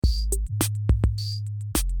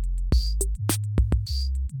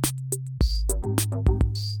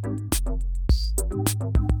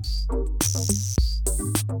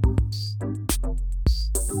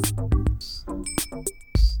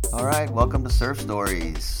welcome to Surf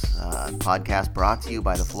Stories, a podcast brought to you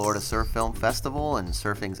by the Florida Surf Film Festival and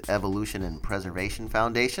Surfing's Evolution and Preservation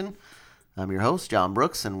Foundation. I'm your host, John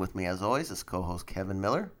Brooks, and with me as always is co-host Kevin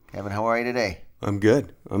Miller. Kevin, how are you today? I'm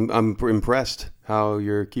good. I'm impressed how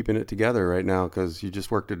you're keeping it together right now because you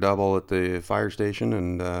just worked a double at the fire station,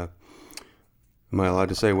 and am I allowed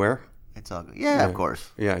to say where? It's all good. Yeah, of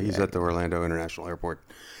course. Yeah, he's at the Orlando International Airport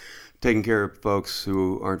taking care of folks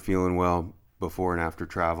who aren't feeling well before and after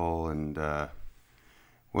travel, and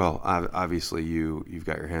obviously you've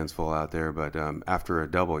got your hands full out there, but after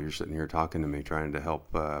a double, you're sitting here talking to me, trying to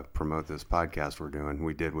help promote this podcast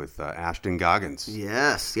we did with Ashton Goggans.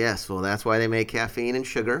 Yes. Well, that's why they make caffeine and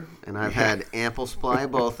sugar, and I've had ample supply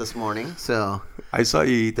of both this morning. So I saw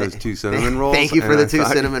you eat those 2 cinnamon rolls. Thank you for the 2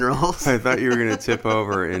 cinnamon rolls. I thought you were going to tip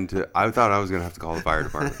over into. I thought I was going to have to call the fire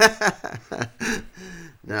department.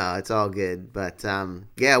 No, it's all good. But,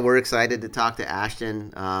 we're excited to talk to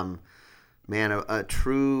Ashton. Man, a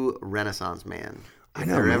true Renaissance man. If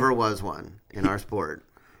there ever was one in our sport.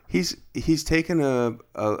 He's taken a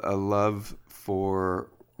love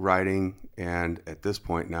for writing and, at this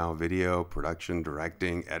point now, video, production,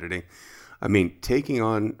 directing, editing. I mean, taking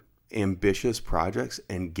on ambitious projects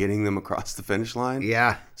and getting them across the finish line.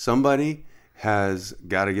 Yeah. Somebody has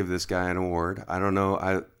got to give this guy an award. I don't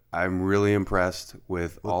know. I'm really impressed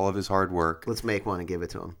with all of his hard work. Let's make one and give it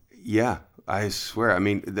to him. Yeah, I swear. I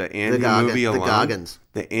mean, the Andy movie alone. The Goggans.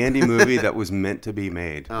 The Andy movie that was meant to be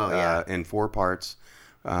made. Oh, yeah. In 4 parts,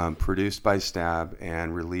 produced by Stab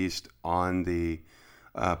and released on the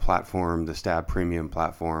platform, the Stab Premium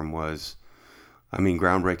platform was,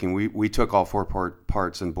 groundbreaking. We took all 4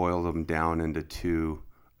 parts and boiled them down into 2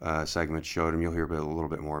 segments, showed them. You'll hear a little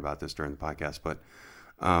bit more about this during the podcast, but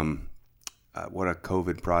what a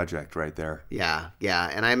COVID project right there. Yeah.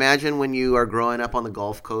 And I imagine when you are growing up on the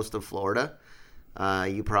Gulf Coast of Florida,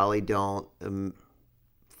 you probably don't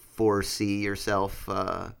foresee yourself,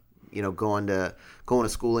 going to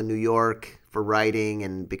school in New York for writing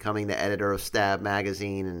and becoming the editor of Stab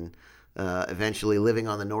magazine, and eventually living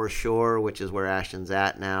on the North Shore, which is where Ashton's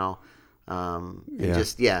at now. Some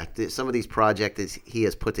of these projects he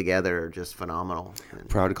has put together are just phenomenal.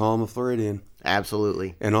 Proud to call him a Floridian.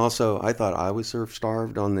 Absolutely. And also, I thought I was surf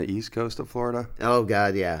starved on the east coast of Florida. Oh,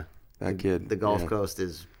 God, yeah. That kid. The Gulf Coast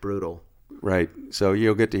is brutal. Right. So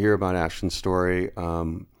you'll get to hear about Ashton's story.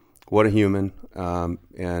 What a human.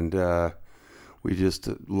 And we just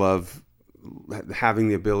love having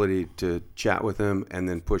the ability to chat with him and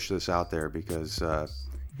then push this out there because,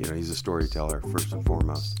 he's a storyteller first and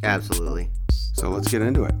foremost. Absolutely. So let's get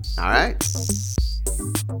into it. All right.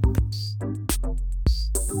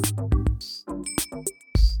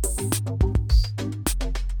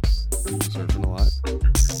 Surfing a lot?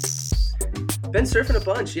 Been surfing a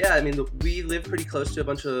bunch, yeah. I mean, we live pretty close to a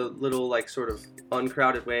bunch of little, sort of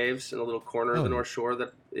uncrowded waves in a little corner of the North Shore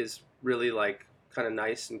that is really, kind of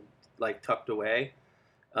nice and, tucked away.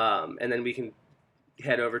 And then we can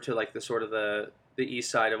head over to, the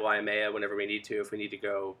east side of Waimea whenever we need to, if we need to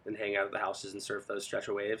go and hang out at the houses and surf those stretch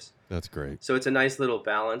of waves. That's great. So it's a nice little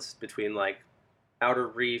balance between, outer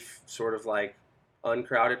reef, sort of,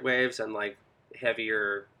 uncrowded waves and,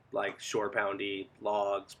 heavier, shore poundy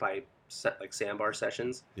logs, pipe, sandbar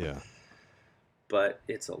sessions. Yeah. But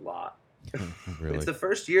it's a lot. Really? It's the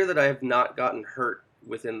first year that I have not gotten hurt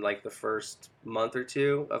within the first month or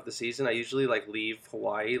 2 of the season. I usually leave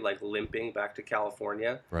Hawaii limping back to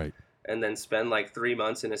California. Right. And then spend 3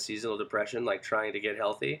 months in a seasonal depression trying to get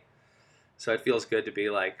healthy. So it feels good to be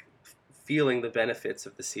feeling the benefits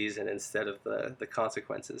of the season instead of the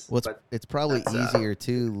consequences. Well, it's probably easier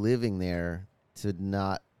too living there to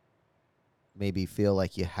not maybe feel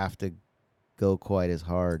like you have to go quite as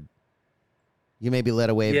hard. You maybe let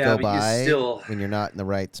a wave go by when you're not in the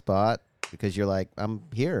right spot because you're like, I'm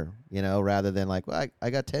here, rather than I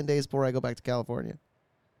got 10 days before I go back to California.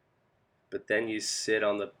 But then you sit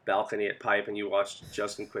on the balcony at Pipe and you watch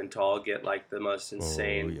Justin Quintal get the most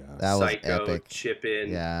insane psycho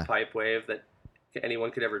chip-in pipe wave that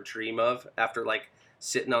anyone could ever dream of after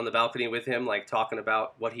sitting on the balcony with him, talking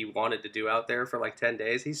about what he wanted to do out there for 10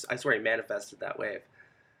 days. I swear he manifested that wave.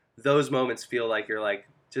 Those moments feel like you're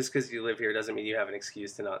just because you live here doesn't mean you have an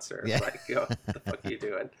excuse to not surf. Yeah. What the fuck are you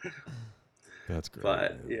doing? That's great.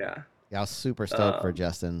 But, Yeah, I was super stoked for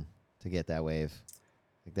Justin to get that wave.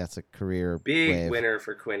 That's a career big wave. Winner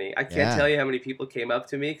for Quinny. I can't tell you how many people came up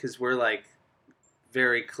to me because we're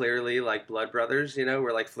very clearly blood brothers.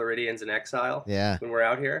 We're Floridians in exile. Yeah. When we're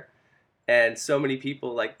out here, and so many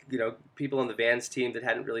people people on the Vans team that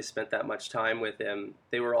hadn't really spent that much time with him.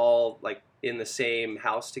 They were all in the same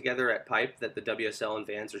house together at Pipe that the WSL and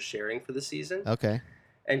Vans are sharing for the season. Okay.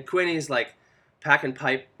 And Quinny's like packing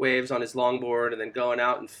pipe waves on his longboard and then going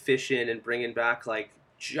out and fishing and bringing back like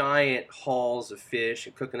giant hauls of fish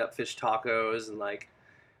and cooking up fish tacos. And like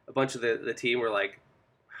a bunch of the team were like,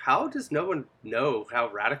 how does no one know how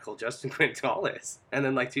radical Justin Quintal is? And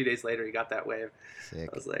then like 2 days later, he got that wave. Sick.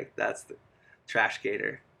 I was like, that's the trash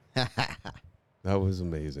gator. That was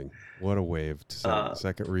amazing. What a wave.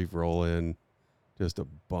 Second reef roll in. Just a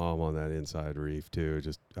bomb on that inside reef, too.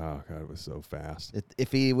 Just, oh, God, it was so fast.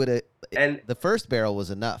 If he would have, and the first barrel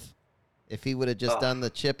was enough. If he would have just done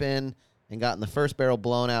the chip in and gotten the first barrel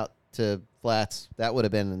blown out to flats, that would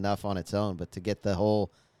have been enough on its own. But to get the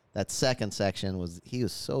whole, that second section, he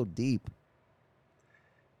was so deep.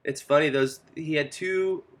 It's funny, he had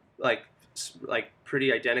two, like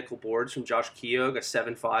pretty identical boards from Josh Keogh, a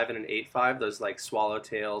 7.5 and an 8.5, those, like,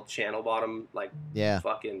 swallowtail channel bottom, like,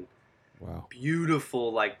 fucking... Wow.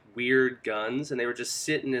 Beautiful, like, weird guns, and they were just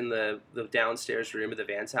sitting in the downstairs room of the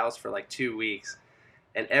Vance house for like 2 weeks.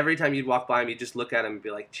 And every time you'd walk by them, you'd just look at them and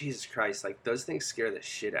be like, Jesus Christ, like, those things scare the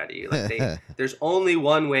shit out of you. Like, there's only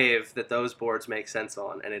one wave that those boards make sense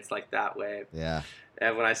on, and it's like that wave. Yeah.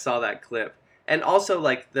 And when I saw that clip, and also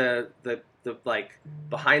like the like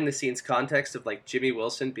behind the scenes context of like Jimmy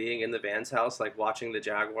Wilson being in the Vance house, like watching the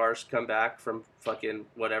Jaguars come back from fucking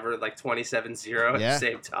whatever, like 27-0 at the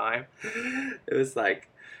same time. It was like,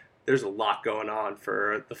 there's a lot going on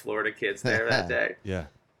for the Florida kids there that day. Yeah.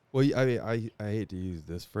 Well, I mean, I hate to use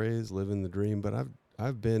this phrase, living the dream, but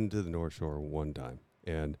I've been to the North Shore one time,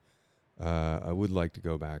 and I would like to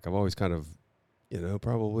go back. I've always kind of,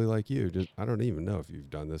 probably like you, I don't even know if you've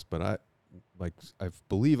done this, but I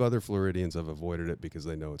believe other Floridians have avoided it because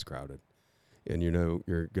they know it's crowded, and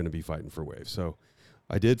you're going to be fighting for waves. So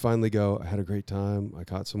I did finally go. I had a great time. I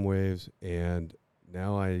caught some waves, and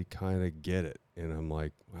now I kind of get it. And I'm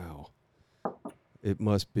like, wow, it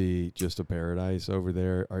must be just a paradise over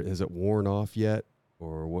there. Has it worn off yet,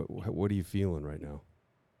 or what are you feeling right now?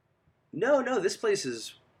 No, this place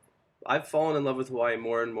is. I've fallen in love with Hawaii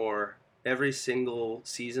more and more every single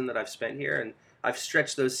season that I've spent here, and I've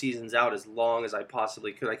stretched those seasons out as long as I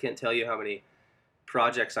possibly could. I can't tell you how many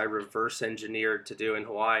projects I reverse engineered to do in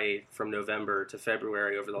Hawaii from November to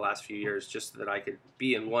February over the last few years, just so that I could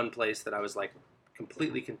be in one place that I was like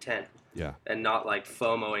completely content. Yeah. And not like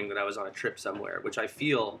FOMOing that I was on a trip somewhere, which I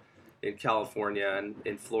feel in California and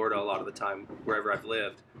in Florida a lot of the time, wherever I've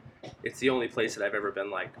lived. It's the only place that I've ever been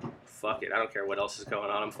like, fuck it, I don't care what else is going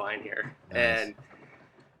on, I'm fine here. Nice. And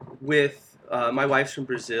with my wife's from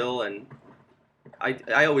Brazil, and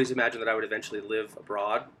I always imagined that I would eventually live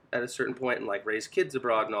abroad at a certain point and like raise kids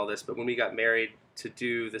abroad and all this. But when we got married to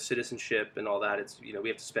do the citizenship and all that, it's, we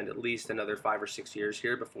have to spend at least another 5 or 6 years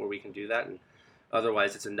here before we can do that. And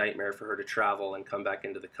otherwise it's a nightmare for her to travel and come back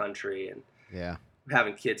into the country. And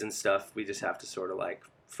having kids and stuff, we just have to sort of like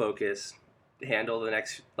focus, handle the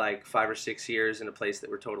next like 5 or 6 years in a place that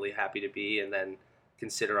we're totally happy to be, and then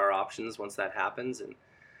consider our options once that happens. And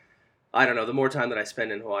I don't know, the more time that I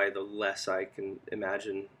spend in Hawaii, the less I can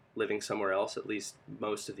imagine living somewhere else, at least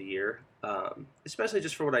most of the year. Especially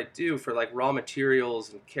just for what I do, for like raw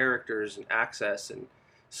materials and characters and access and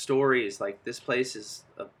stories. Like, this place is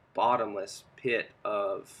a bottomless pit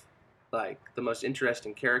of like the most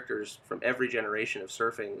interesting characters from every generation of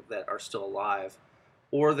surfing that are still alive,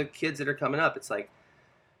 or the kids that are coming up. It's like,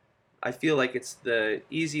 I feel like it's the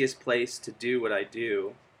easiest place to do what I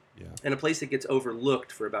do. Yeah. And a place that gets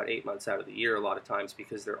overlooked for about 8 months out of the year a lot of times,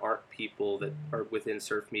 because there aren't people that are within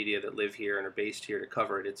surf media that live here and are based here to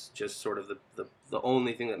cover it. It's just sort of the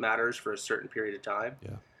only thing that matters for a certain period of time.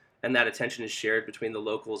 Yeah. And that attention is shared between the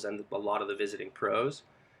locals and a lot of the visiting pros.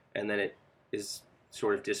 And then it is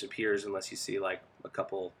sort of disappears unless you see like a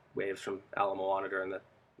couple waves from Alamoana during the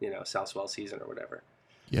South Swell season or whatever.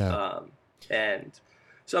 Yeah. And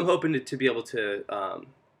so I'm hoping to be able to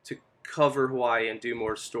cover Hawaii and do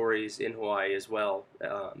more stories in Hawaii as well,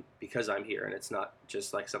 because I'm here, and it's not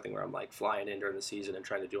just like something where I'm like flying in during the season and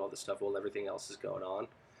trying to do all this stuff while everything else is going on.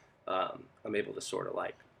 I'm able to sort of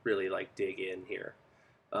like really like dig in here,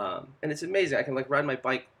 and it's amazing. I can like ride my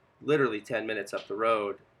bike literally 10 minutes up the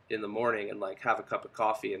road in the morning and like have a cup of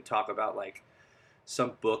coffee and talk about like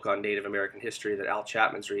some book on Native American history that Al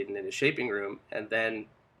Chapman's reading in his shaping room, and then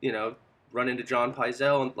run into John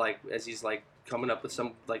Pizell and like as he's like coming up with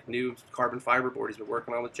some like new carbon fiber board he's been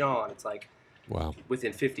working on with John. It's like, wow,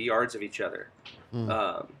 within 50 yards of each other.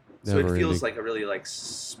 So it feels like a really like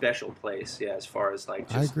special place. Yeah. As far as like,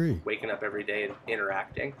 just waking up every day and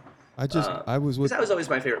interacting. I was with, that was always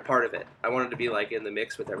my favorite part of it. I wanted to be like in the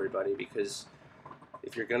mix with everybody, because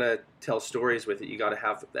if you're going to tell stories with it, you got to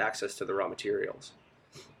have access to the raw materials.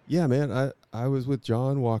 Yeah, man. I was with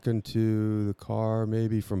John walking to the car,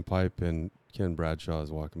 maybe from Pipe, and Ken Bradshaw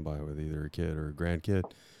is walking by with either a kid or a grandkid.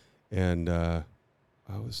 And I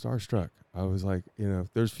was starstruck. I was like,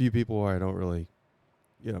 there's few people where I don't really,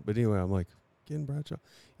 but anyway, I'm like, Ken Bradshaw.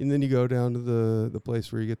 And then you go down to the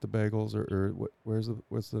place where you get the bagels or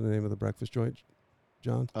what's the name of the breakfast joint,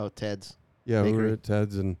 John? Oh, Ted's. Yeah, Bakery. we were at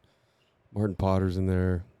Ted's and Martin Potter's in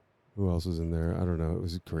there. Who else was in there? I don't know. It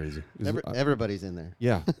was crazy. Everybody's in there.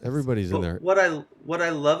 Yeah, everybody's in there. What I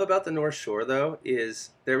love about the North Shore, though,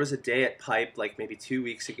 is there was a day at Pipe, like maybe 2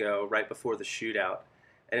 weeks ago, right before the shootout,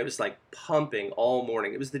 and it was like pumping all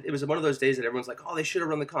morning. It was one of those days that everyone's like, oh, they should have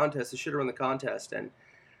run the contest. They should have run the contest. And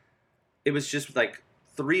it was just like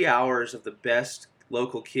 3 hours of the best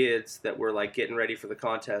local kids that were like getting ready for the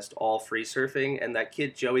contest, all free surfing. And that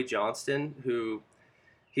kid, Joey Johnston,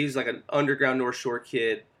 he's like an underground North Shore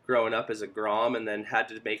kid growing up as a Grom, and then had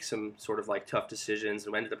to make some sort of like tough decisions,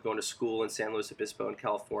 and ended up going to school in San Luis Obispo in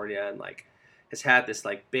California, and like has had this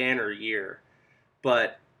like banner year.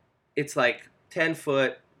 But it's like 10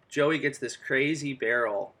 foot. Joey gets this crazy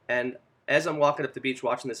barrel, and as I'm walking up the beach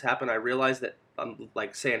watching this happen, I realize that I'm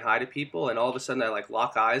like saying hi to people, and all of a sudden I like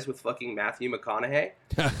lock eyes with fucking Matthew McConaughey,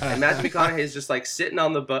 and Matthew McConaughey is just like sitting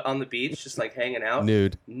on the beach, just like hanging out,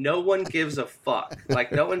 nude. No one gives a fuck.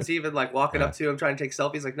 Like no one's even like walking up to him trying to take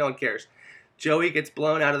selfies. Like no one cares. Joey gets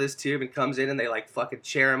blown out of this tube and comes in, and they like fucking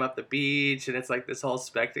chair him up the beach, and it's like this whole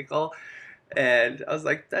spectacle. And I was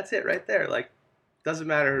like, that's it right there. Like doesn't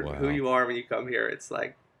matter who you are when you come here. It's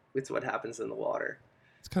like it's what happens in the water.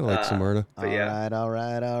 It's kind of like Smyrna. All right.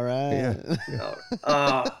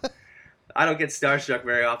 Yeah. I don't get starstruck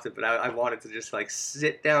very often, but I wanted to just like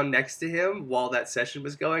sit down next to him while that session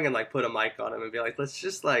was going and like put a mic on him and be like, let's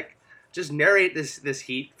just narrate this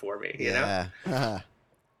heat for me, you know?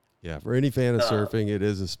 Yeah. For any fan of surfing, it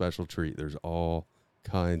is a special treat. There's all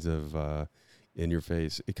kinds of in your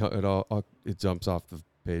face. It jumps off the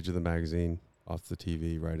page of the magazine, off the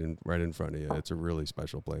TV, right in front of you. It's a really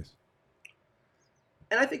special place.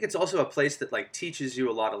 And I think it's also a place that like teaches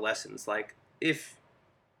you a lot of lessons. Like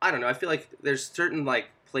I don't know, I feel like there's certain like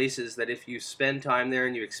places that if you spend time there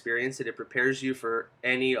and you experience it, it prepares you for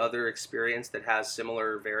any other experience that has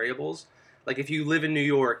similar variables. Like if you live in New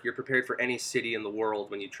York, you're prepared for any city in the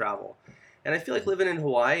world when you travel. And I feel like living in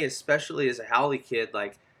Hawaii, especially as a Haole kid,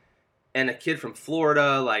 like, and a kid from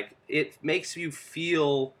Florida, like it makes you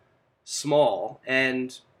feel small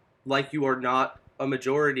and like you are not a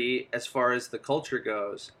majority as far as the culture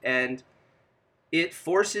goes, and it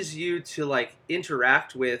forces you to like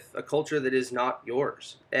interact with a culture that is not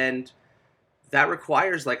yours, and that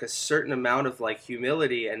requires like a certain amount of like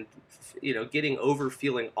humility and getting over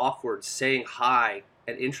feeling awkward, saying hi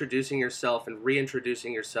and introducing yourself and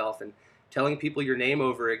reintroducing yourself and telling people your name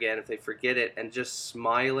over again if they forget it, and just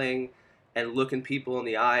smiling and looking people in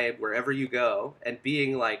the eye wherever you go and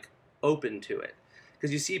being like open to it.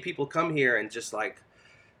 Because you see people come here and just like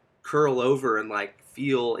curl over and like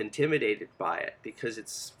feel intimidated by it because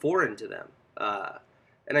it's foreign to them.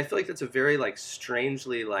 And I feel like that's a very like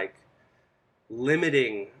strangely like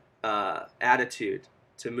limiting attitude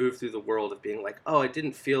to move through the world of being like, oh, it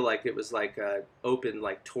didn't feel like it was like a open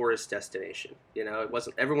like tourist destination.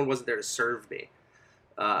 Everyone wasn't there to serve me.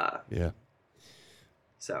 Yeah.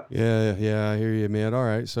 So. Yeah, I hear you, man. All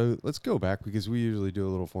right, so let's go back because we usually do a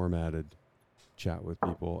little formatted chat with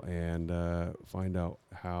people and find out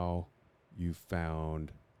how you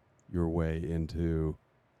found your way into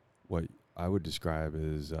what I would describe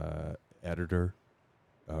as editor,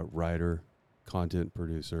 writer, content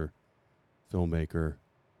producer, filmmaker.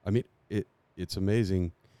 I mean, it's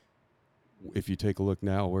amazing if you take a look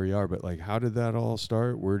now where you are, but like, how did that all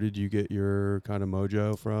start? Where did you get your kind of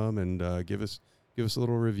mojo from? And give us a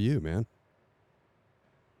little review, man.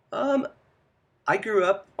 I grew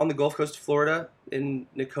up on the Gulf Coast of Florida in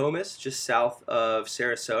Nokomis, just south of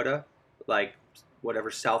Sarasota, like whatever,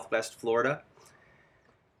 southwest Florida.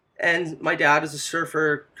 And my dad is a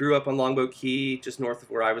surfer, grew up on Longboat Key, just north of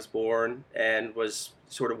where I was born, and was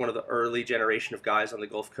sort of one of the early generation of guys on the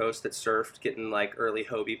Gulf Coast that surfed, getting like early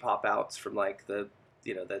Hobie pop-outs from like the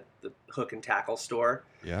hook and tackle store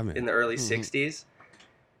in the early 60s.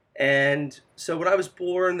 And so when I was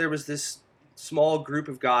born, there was this small group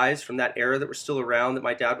of guys from that era that were still around that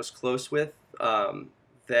my dad was close with,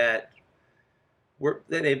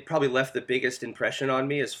 they probably left the biggest impression on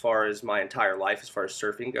me as far as my entire life, as far as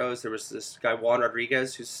surfing goes. There was this guy, Juan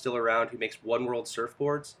Rodriguez, who's still around, who makes One World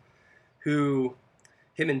surfboards, him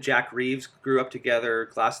and Jack Reeves grew up together,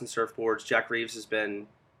 glassing surfboards. Jack Reeves has been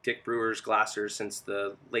Dick Brewer's glasser since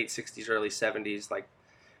the late 60s, early 70s, like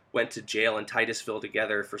went to jail in Titusville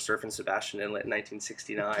together for surfing Sebastian Inlet in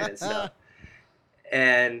 1969 and stuff.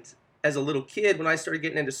 And as a little kid, when I started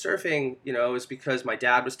getting into surfing, it was because my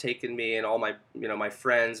dad was taking me, and all my, my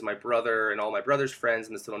friends, my brother, and all my brother's friends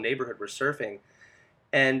in this little neighborhood were surfing.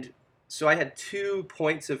 And so I had 2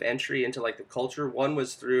 points of entry into like the culture. One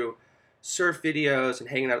was through surf videos and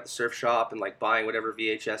hanging out at the surf shop and like buying whatever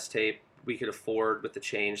VHS tape we could afford with the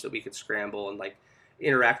change that we could scramble, and like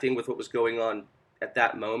interacting with what was going on at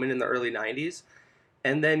that moment in the early 90s.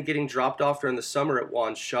 And then getting dropped off during the summer at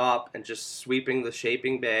Juan's shop and just sweeping the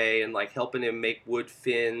shaping bay and like helping him make wood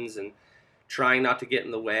fins and trying not to get in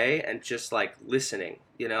the way and just like listening.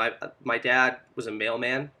 My dad was a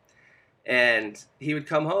mailman, and he would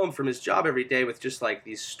come home from his job every day with just like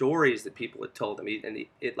these stories that people had told him.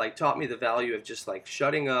 It like taught me the value of just like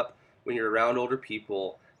shutting up when you're around older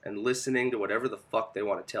people and listening to whatever the fuck they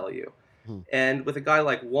want to tell you. And with a guy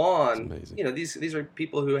like Juan, these are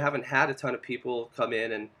people who haven't had a ton of people come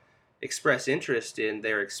in and express interest in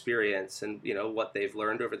their experience and, what they've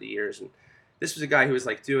learned over the years. And this was a guy who was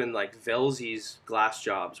like doing like Velzy's glass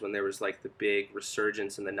jobs when there was like the big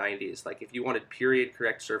resurgence in the 90s. Like if you wanted period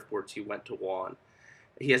correct surfboards, you went to Juan.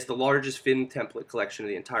 He has the largest fin template collection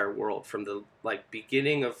in the entire world, from the like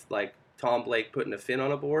beginning of like Tom Blake putting a fin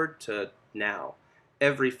on a board to now.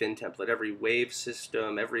 Every fin template, every wave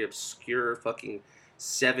system, every obscure fucking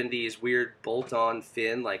 70s weird bolt-on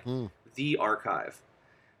fin, like the archive.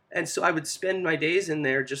 And so I would spend my days in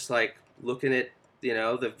there just like looking at, the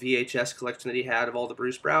VHS collection that he had of all the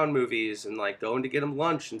Bruce Brown movies, and like going to get him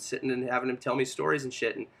lunch and sitting and having him tell me stories and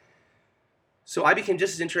shit. And so I became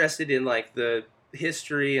just as interested in like the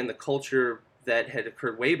history and the culture that had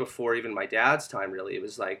occurred way before even my dad's time, really. It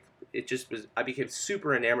was like, I became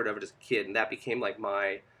super enamored of it as a kid, and that became like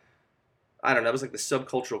it was like the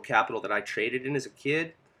subcultural capital that I traded in as a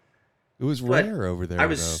kid. It was rare over there,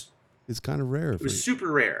 though. It's kind of rare. It was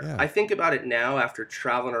super rare. Yeah. I think about it now after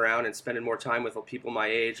traveling around and spending more time with people my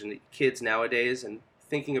age and the kids nowadays, and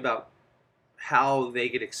thinking about how they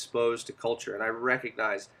get exposed to culture. And I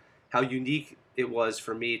recognize how unique it was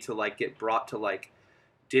for me to like get brought to like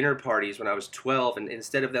dinner parties when I was 12, and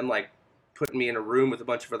instead of them like putting me in a room with a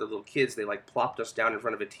bunch of other little kids, they like plopped us down in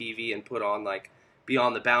front of a TV and put on like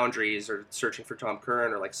Beyond the Boundaries or Searching for Tom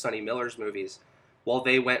Curran or like Sonny Miller's movies while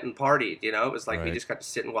they went and partied. It was like we just got to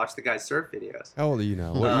sit and watch the guys surf videos. How old are you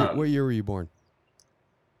now? What year were you born?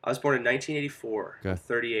 I was born in 1984. Okay. I'm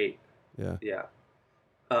 38. Yeah.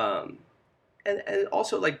 And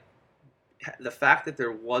also like the fact that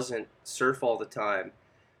there wasn't surf all the time,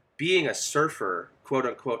 being a surfer, quote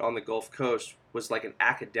unquote, on the Gulf Coast was like an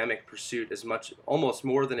academic pursuit almost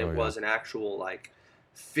more than it was an actual like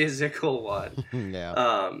physical one.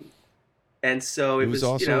 Yeah. And so it was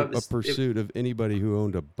also a pursuit of anybody who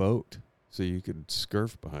owned a boat, so you could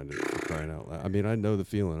scurf behind it, for crying out loud. I mean, I know the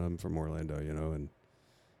feeling. I'm from Orlando, and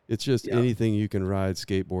it's just anything you can ride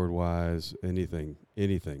skateboard wise, anything.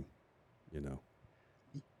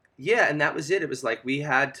 Yeah, and that was it. It was like we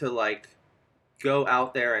had to like go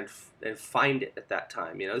out there and find it at that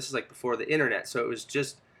time. This is like before the internet, so it was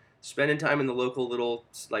just spending time in the local little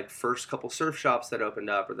like first couple surf shops that opened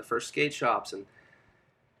up, or the first skate shops,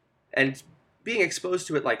 and being exposed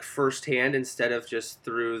to it like firsthand instead of just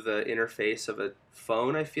through the interface of a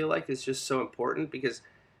phone. I feel like is just so important, because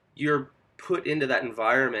you're put into that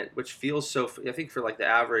environment, which feels so. I think for like the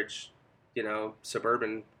average,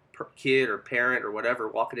 suburban kid or parent or whatever,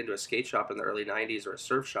 walking into a skate shop in the early 90s or a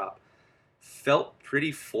surf shop felt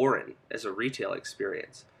pretty foreign as a retail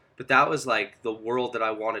experience. But that was like the world that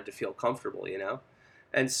I wanted to feel comfortable,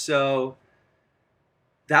 And so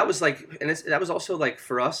that was like, that was also like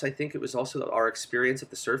for us, I think it was also our experience of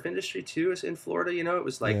the surf industry too, is in Florida. It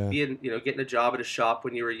was like being, getting a job at a shop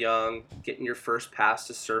when you were young, getting your first pass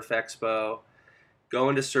to Surf Expo,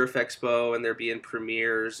 going to Surf Expo and there being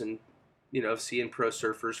premieres and, seeing pro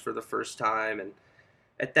surfers for the first time. And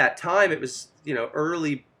at that time it was,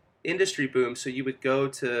 early industry boom. So you would go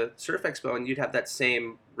to Surf Expo and you'd have that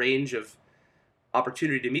same range of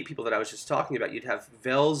opportunity to meet people that I was just talking about. You'd have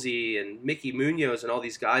Velzy and Mickey Munoz and all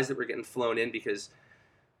these guys that were getting flown in because,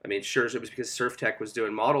 sure, it was because Surf Tech was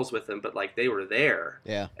doing models with them, but like they were there.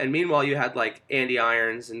 Yeah. And meanwhile, you had like Andy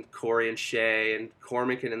Irons and Corey and Shea and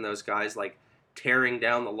Cormican and those guys like tearing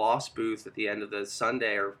down the Lost booth at the end of the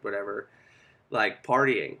Sunday or whatever, like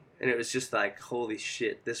partying. And it was just like, holy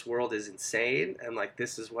shit, this world is insane. And like,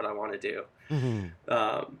 this is what I want to do.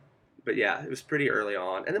 Mm-hmm. But yeah, it was pretty early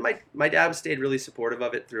on. And then my dad stayed really supportive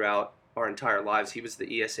of it throughout our entire lives. He was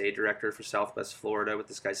the ESA director for Southwest Florida with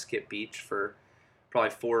this guy Skip Beach for probably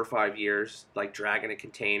 4 or 5 years, like dragging a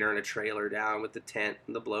container and a trailer down with the tent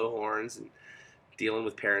and the blowhorns and dealing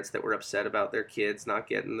with parents that were upset about their kids not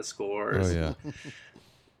getting the scores. Oh yeah.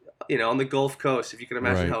 You know, on the Gulf Coast, if you can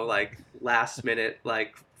imagine Right. how like last minute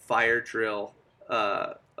like fire drill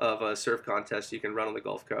of a surf contest you can run on the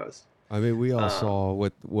Gulf Coast. I mean, we all saw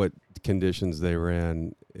what conditions they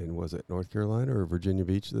ran in, was it North Carolina or Virginia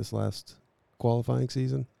Beach this last qualifying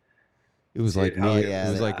season? It was like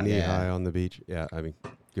knee high on the beach. Yeah, I mean,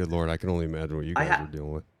 good Lord, I can only imagine what you guys were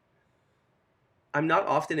dealing with. I'm not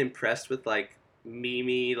often impressed with like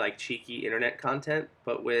memey, like cheeky internet content,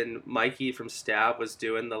 but when Mikey from Stab was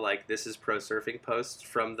doing the like "This is pro surfing" posts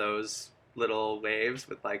from those little waves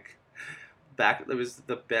with like back, it was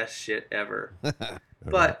the best shit ever.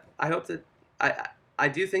 But I hope that I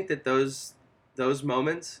do think that those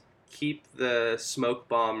moments keep the smoke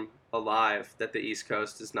bomb alive that the East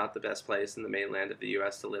Coast is not the best place in the mainland of the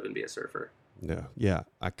U.S. to live and be a surfer. No, yeah,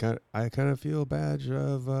 I kind of feel a badge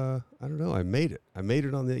of I don't know. I made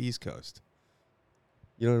it on the East Coast.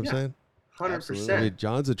 You know what I'm saying? 100%. I mean,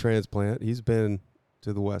 John's a transplant. He's been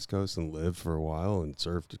to the West Coast and lived for a while and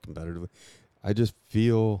surfed competitively. I just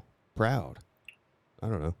feel proud. I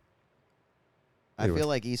don't know. Anyway. I feel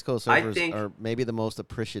like East Coast surfers are maybe the most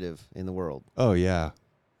appreciative in the world. Oh yeah,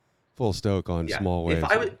 full stoke on small waves.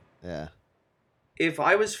 If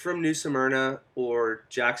I was from New Smyrna or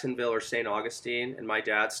Jacksonville or St. Augustine and my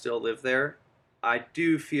dad still lived there, I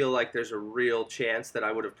do feel like there's a real chance that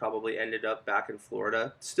I would have probably ended up back in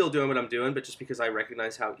Florida, still doing what I'm doing, but just because I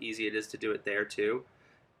recognize how easy it is to do it there too,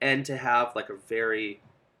 and to have like a very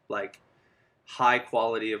like high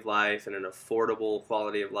quality of life and an affordable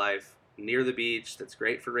quality of life near the beach that's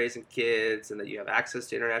great for raising kids, and that you have access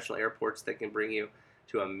to international airports that can bring you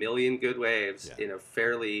to a million good waves in a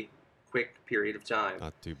fairly quick period of time.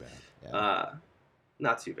 Not too bad.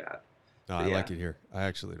 Not too bad. No, I like it here. I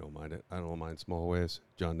actually don't mind it. I don't mind small waves.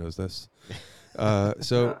 John knows this.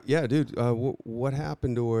 Dude, what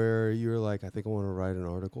happened to where you were like, I think I want to write an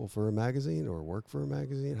article for a magazine or work for a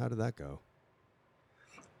magazine? How did that go?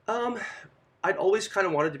 I'd always kind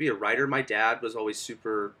of wanted to be a writer. My dad was always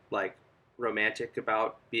super like romantic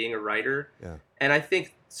about being a writer. Yeah. And I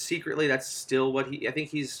think secretly that's still what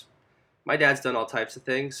my dad's done all types of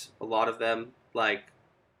things. A lot of them like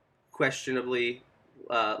questionably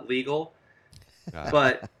legal.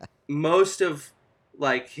 But most of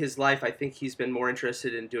like his life, I think he's been more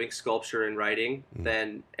interested in doing sculpture and writing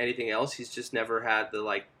than anything else. He's just never had the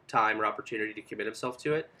like time or opportunity to commit himself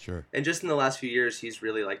to it. Sure. And just in the last few years, he's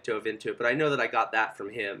really like dove into it. But I know that I got that from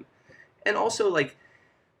him. And also like,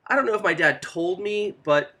 I don't know if my dad told me,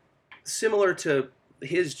 but similar to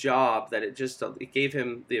his job, that it gave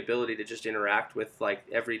him the ability to just interact with like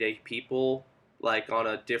everyday people like on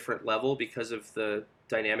a different level because of the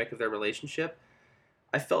dynamic of their relationship.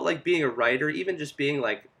 I felt like being a writer, even just being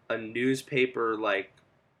like a newspaper, like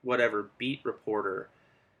whatever beat reporter,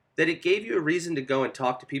 that it gave you a reason to go and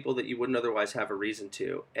talk to people that you wouldn't otherwise have a reason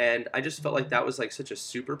to. And I just felt like that was like such a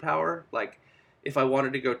superpower. Like if I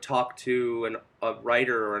wanted to go talk to a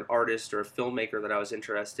writer or an artist or a filmmaker that I was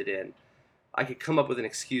interested in, I could come up with an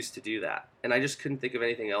excuse to do that. And I just couldn't think of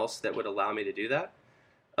anything else that would allow me to do that.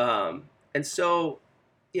 And so,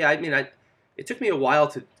 yeah, I mean, it took me a while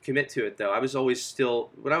to commit to it, though. I was always until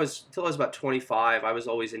I was about 25, I was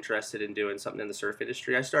always interested in doing something in the surf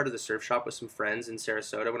industry. I started the surf shop with some friends in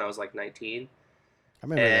Sarasota when I was like 19. I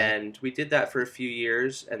remember and we did that for a few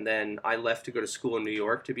years, and then I left to go to school in New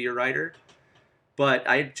York to be a writer. But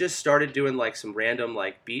I just started doing like some random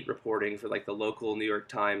like beat reporting for like the local New York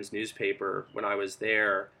Times newspaper when I was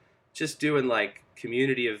there, just doing like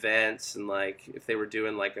community events, and like if they were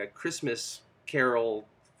doing like a Christmas Carol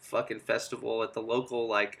fucking festival at the local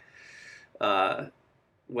like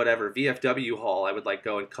whatever VFW hall, I would like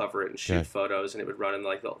go and cover it and shoot photos, and it would run in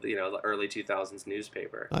like the early 2000s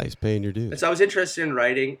newspaper. Nice, paying your dues. And so I was interested in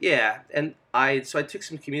writing, and I took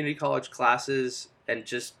some community college classes and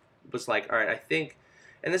just was like, all right, I think,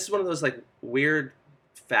 and this is one of those like weird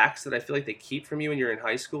facts that I feel like they keep from you when you're in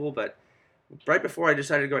high school, but right before I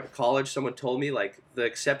decided to go to college, someone told me like the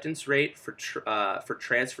acceptance rate for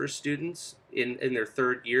transfer students in their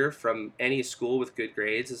third year from any school with good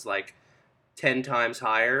grades is like 10 times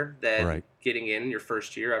higher than getting in your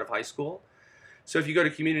first year out of high school. So if you go to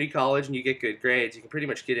community college and you get good grades, you can pretty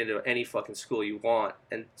much get into any fucking school you want.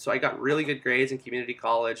 And so I got really good grades in community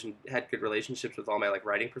college and had good relationships with all my like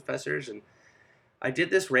writing professors. And I did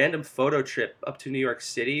this random photo trip up to New York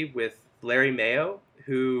City with Larry Mayo,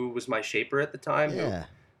 who was my shaper at the time. Yeah. Who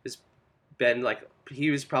has been like, he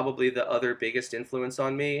was probably the other biggest influence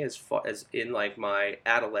on me as far as in like my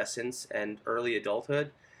adolescence and early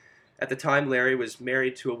adulthood. At the time, Larry was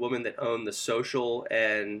married to a woman that owned the Social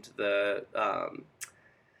and the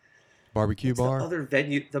Barbecue bar? The other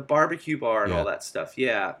venue, the barbecue bar and all that stuff.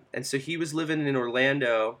 Yeah. And so he was living in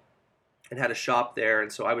Orlando and had a shop there.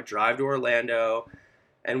 And so I would drive to Orlando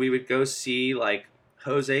and we would go see like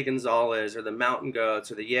Jose Gonzalez or the Mountain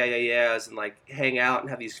Goats or the Yeah Yeah Yeahs and like hang out and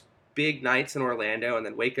have these big nights in Orlando and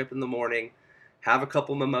then wake up in the morning, have a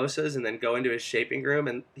couple mimosas and then go into his shaping room.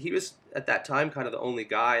 And he was at that time kind of the only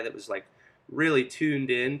guy that was like really tuned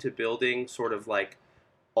in to building sort of like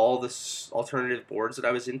all the alternative boards that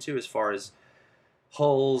I was into as far as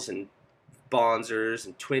hulls and Bonsers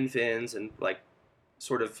and twin fins and like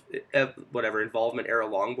sort of whatever involvement era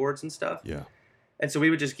longboards and stuff. Yeah. And so we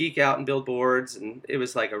would just geek out and build boards, and it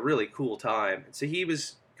was like a really cool time. And so he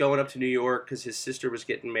was going up to New York because his sister was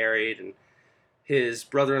getting married, and his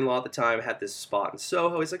brother-in-law at the time had this spot in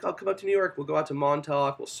Soho. He's like, I'll come up to New York. We'll go out to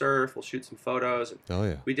Montauk. We'll surf. We'll shoot some photos.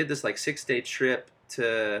 And we did this like 6-day trip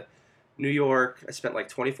to New York. I spent like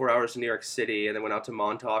 24 hours in New York City and then went out to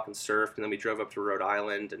Montauk and surfed. And then we drove up to Rhode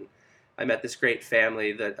Island, and I met this great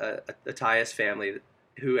family, the Tyus family,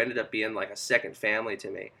 who ended up being like a second family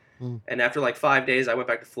to me. And after like 5 days, I went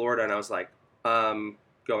back to Florida and I was like,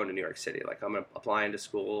 going to New York City. Like, I'm applying to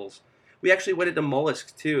schools. We actually went into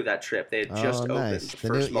Mollusk too that trip. They had just opened the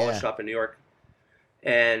first Mollusk shop in New York.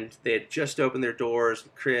 And they had just opened their doors.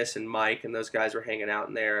 Chris and Mike and those guys were hanging out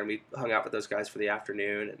in there. And we hung out with those guys for the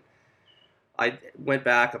afternoon. And I went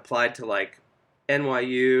back, applied to like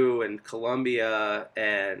NYU and Columbia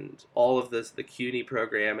and all of the CUNY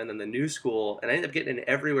program and then the New School. And I ended up getting in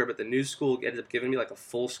everywhere, but the New School ended up giving me like a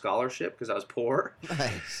full scholarship because I was poor.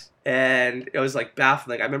 Nice. And it was like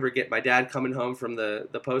baffling. I remember my dad coming home from the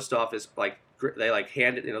post office, like they like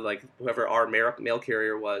handed, like whoever our mail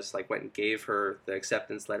carrier was, like went and gave her the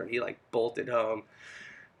acceptance letter. And he like bolted home.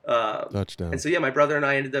 Touchdown. And so, yeah, my brother and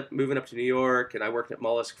I ended up moving up to New York, and I worked at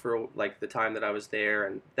Mollusk for like the time that I was there.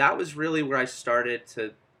 And that was really where I started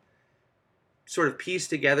to sort of piece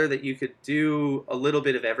together that you could do a little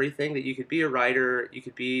bit of everything, that you could be a writer, you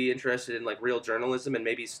could be interested in like real journalism and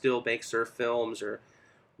maybe still make surf films or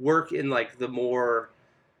work in like the more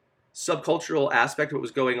subcultural aspect of what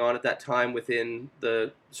was going on at that time within the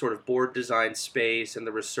sort of board design space and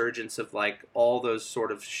the resurgence of like all those sort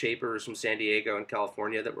of shapers from San Diego and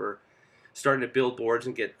California that were starting to build boards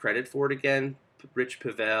and get credit for it again. Rich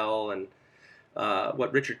Pavel and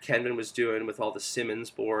what Richard Kenman was doing with all the Simmons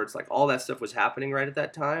boards, like all that stuff was happening right at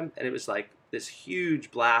that time. And it was like this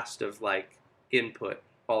huge blast of like input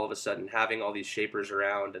all of a sudden, having all these shapers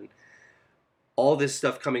around and all this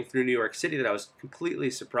stuff coming through New York City that I was completely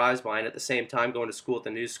surprised by. And at the same time going to school at the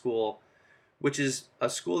New School, which is a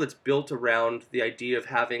school that's built around the idea of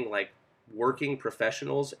having like working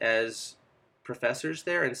professionals as professors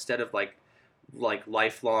there instead of like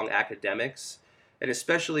lifelong academics. And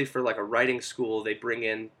especially for like a writing school, they bring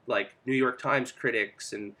in like New York Times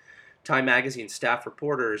critics and Time Magazine staff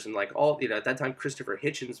reporters and like all, at that time Christopher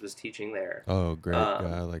Hitchens was teaching there. Oh, great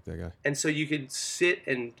guy. I like that guy. And so you could sit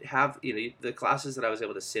and have, the classes that I was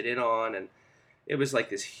able to sit in on, and it was like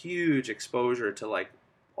this huge exposure to like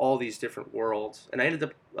all these different worlds. And I ended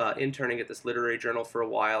up interning at this literary journal for a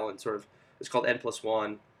while, and sort of, it's called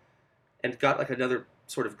N+1, and got like another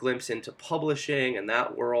sort of glimpse into publishing and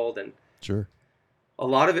that world. And sure. A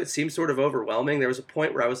lot of it seemed sort of overwhelming. There was a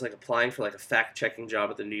point where I was like applying for like a fact-checking job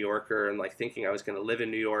at the New Yorker and like thinking I was going to live in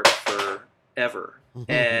New York forever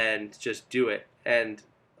and just do it. And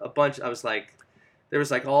I was like, there was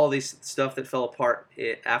like all these stuff that fell apart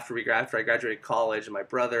after I graduated college, and my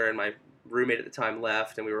brother and my roommate at the time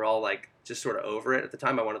left, and we were all like just sort of over it. At the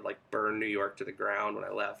time, I wanted to like burn New York to the ground when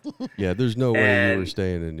I left. Yeah, there's no way you were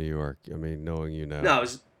staying in New York. I mean, knowing you now. No, it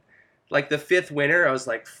was like the fifth winter, I was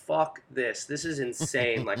like, fuck this. This is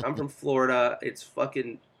insane. Like, I'm from Florida. It's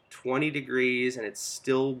fucking 20 degrees, and it's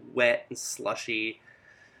still wet and slushy.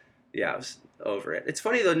 Yeah, I was over it. It's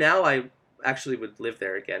funny, though, now I actually would live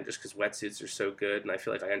there again just because wetsuits are so good, and I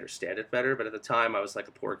feel like I understand it better. But at the time, I was like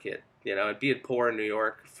a poor kid. And being poor in New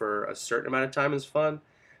York for a certain amount of time is fun,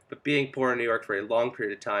 but being poor in New York for a long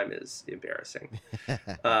period of time is embarrassing.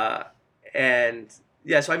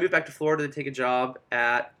 Yeah, so I moved back to Florida to take a job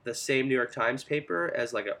at the same New York Times paper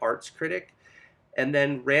as like an arts critic, and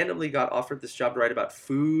then randomly got offered this job to write about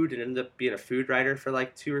food and ended up being a food writer for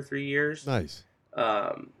like 2 or 3 years. Nice.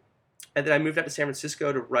 And then I moved out to San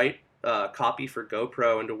Francisco to write copy for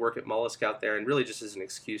GoPro and to work at Mollusk out there, and really just as an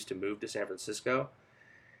excuse to move to San Francisco.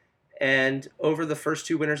 And over the first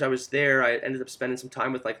 2 winters I was there, I ended up spending some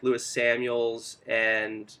time with like Lewis Samuels,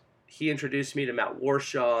 and he introduced me to Matt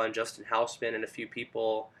Warshaw and Justin Hausman and a few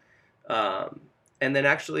people. And then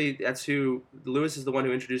actually Lewis is the one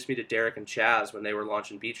who introduced me to Derek and Chaz when they were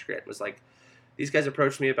launching Beach Grit. It was like, these guys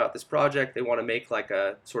approached me about this project. They want to make like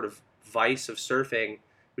a sort of vice of surfing.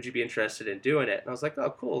 Would you be interested in doing it? And I was like,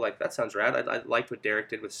 oh, cool. Like, that sounds rad. I liked what Derek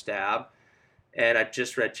did with Stab. And I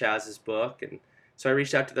just read Chaz's book. And so I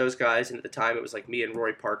reached out to those guys. And at the time, it was like me and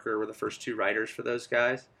Rory Parker were the first 2 writers for those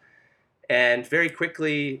guys. And very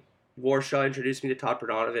quickly, Warshaw introduced me to Todd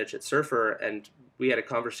Perdonovich at Surfer. And we had a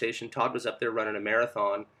conversation. Todd was up there running a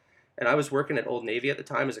marathon. And I was working at Old Navy at the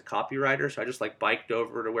time as a copywriter. So I just like biked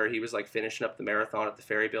over to where he was like finishing up the marathon at the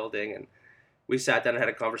Ferry Building. And we sat down and had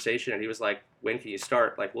a conversation, and he was like, when can you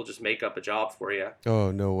start? Like, we'll just make up a job for you. Oh,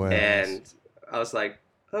 no way. And I was like,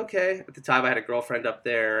 okay. At the time, I had a girlfriend up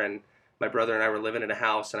there, and my brother and I were living in a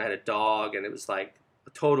house, and I had a dog, and it was like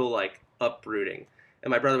a total like uprooting.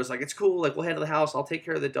 And my brother was like, it's cool. Like, we'll handle the house. I'll take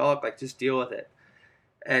care of the dog. Like, just deal with it.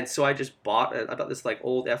 And so I just bought this like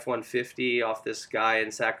old F-150 off this guy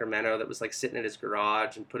in Sacramento that was like sitting in his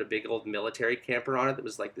garage, and put a big old military camper on it that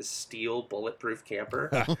was like this steel bulletproof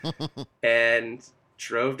camper, and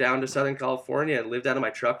drove down to Southern California and lived out of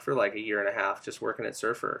my truck for like a year and a half just working at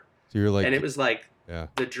Surfer. So you're like, and it was like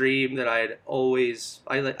the dream that I'd always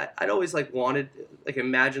like wanted, like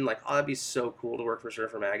imagined like, oh, that'd be so cool to work for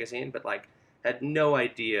Surfer magazine, but like had no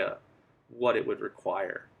idea what it would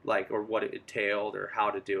require, like, or what it entailed or how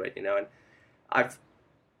to do it, you know. And I've,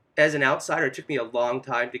 as an outsider, it took me a long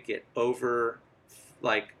time to get over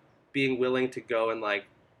like being willing to go and like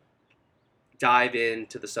dive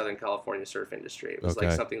into the Southern California surf industry. It was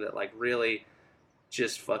like something that like really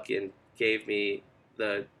just fucking gave me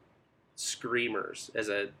the screamers as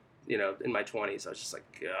a, you know, in my 20s. I was just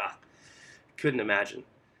like, ugh, couldn't imagine.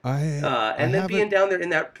 And then being down there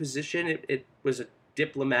in that position, it was a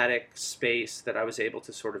diplomatic space that I was able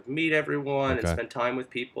to sort of meet everyone and spend time with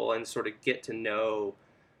people and sort of get to know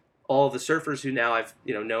all the surfers who now I've,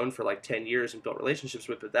 you know, known for like 10 years and built relationships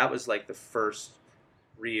with. But that was like the first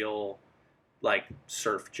real like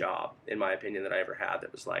surf job, in my opinion, that I ever had.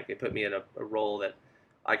 That was like, it put me in a role that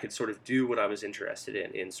I could sort of do what I was interested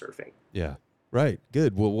in surfing. Yeah. Right.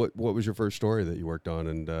 Good. Well, what was your first story that you worked on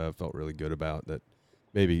and felt really good about, that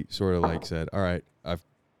maybe sort of like said, all right,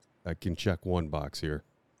 I can check one box here?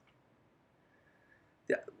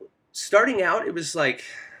 Yeah. Starting out, it was like,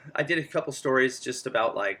 I did a couple stories just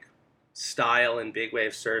about like style and big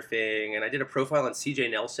wave surfing. And I did a profile on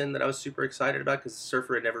CJ Nelson that I was super excited about, because the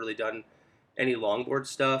Surfer had never really done any longboard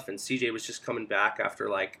stuff. And CJ was just coming back after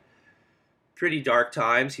like pretty dark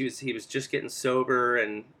times. He was just getting sober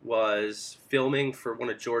and was filming for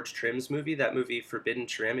one of George Trim's movie, that movie Forbidden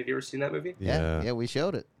Trim. Have you ever seen that movie? Yeah, we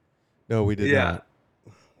showed it. No, we did not.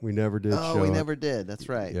 We never did. Oh, we never did. That's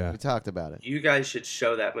right. Yeah. We talked about it. You guys should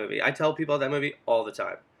show that movie. I tell people that movie all the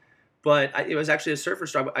time. But it was actually a surfer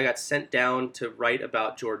star. I got sent down to write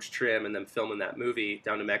about George Trim and them filming that movie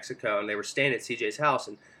down to Mexico, and they were staying at CJ's house.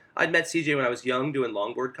 And I'd met CJ when I was young doing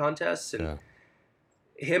longboard contests, and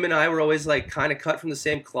him and I were always like kind of cut from the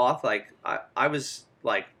same cloth. Like I was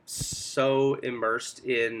like so immersed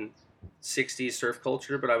in 60s surf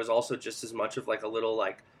culture, but I was also just as much of like a little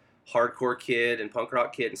like hardcore kid and punk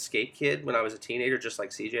rock kid and skate kid when I was a teenager, just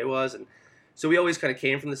like CJ was. And so we always kind of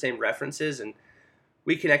came from the same references, and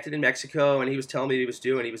we connected in Mexico, and he was telling me what he was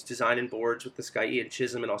doing. He was designing boards with this guy Ian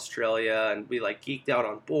Chisholm in Australia, and we like geeked out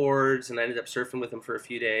on boards, and I ended up surfing with him for a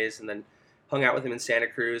few days, and then hung out with him in Santa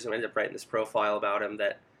Cruz, and I ended up writing this profile about him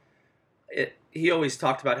that he always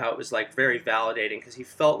talked about how it was like very validating, because he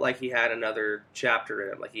felt like he had another chapter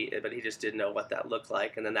in him, but he just didn't know what that looked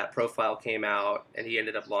like. And then that profile came out, and he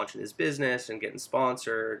ended up launching his business and getting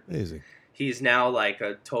sponsored. Amazing. He's now like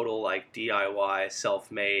a total like DIY,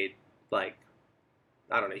 self-made, like,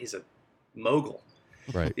 I don't know, he's a mogul.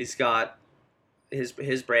 Right. He's got his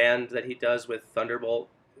brand that he does with Thunderbolt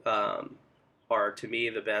are, to me,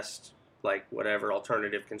 the best, like, whatever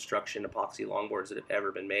alternative construction epoxy longboards that have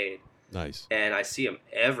ever been made. Nice. And I see them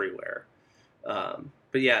everywhere.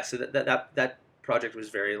 But yeah, so that project was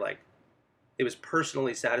very like, it was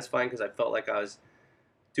personally satisfying, because I felt like I was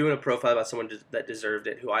doing a profile about someone that deserved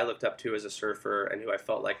it, who I looked up to as a surfer, and who I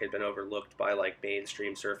felt like had been overlooked by like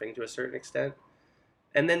mainstream surfing to a certain extent.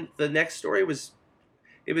 And then the next story was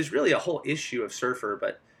really a whole issue of Surfer.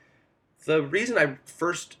 But the reason I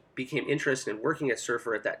first became interested in working at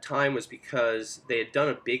Surfer at that time was because they had done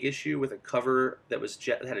a big issue with a cover that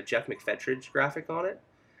had a Jeff McFetridge graphic on it.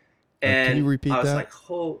 And can you repeat that? I was like,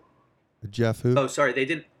 oh, Jeff who? Oh, sorry, they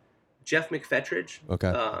did Jeff McFetridge.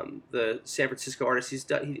 Okay. The San Francisco artist.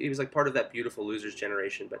 He was like part of that Beautiful Losers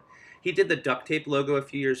generation, but he did the duct tape logo a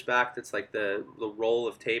few years back. That's like the roll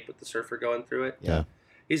of tape with the surfer going through it. Yeah.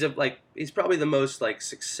 He's probably the most like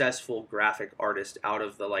successful graphic artist out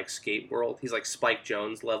of the like skate world. He's like Spike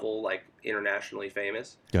Jonze level, like internationally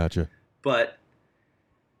famous. Gotcha. But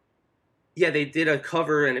Yeah, they did a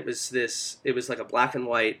cover, and it was like a black and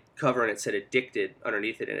white cover, and it said "Addicted"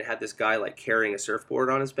 underneath it, and it had this guy like carrying a surfboard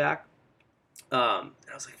on his back. I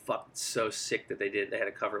was like, fuck, it's so sick that they had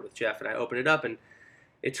a cover with Jeff, and I opened it up, and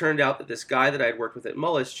it turned out that this guy that I had worked with at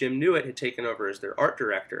Mullis, Jim Newitt, had taken over as their art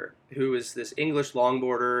director, who was this English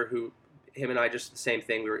longboarder who, him and I, just the same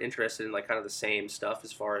thing. We were interested in like kind of the same stuff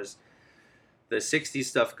as far as the 60s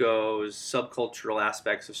stuff goes, subcultural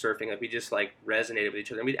aspects of surfing. Like we just like resonated with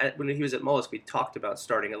each other. And when he was at Mullis, we talked about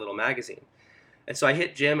starting a little magazine. And so I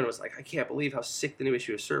hit Jim and was like, I can't believe how sick the new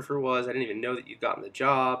issue of Surfer was. I didn't even know that you'd gotten the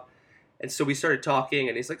job. And so we started talking,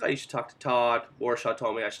 and he's like, oh, you should talk to Todd. Warshaw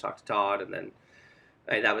told me I should talk to Todd. And then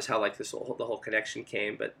that was how like the whole connection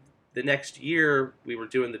came. But the next year we were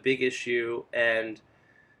doing the big issue, and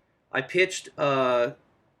I pitched a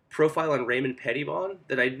profile on Raymond Pettibon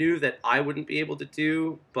that I knew that I wouldn't be able to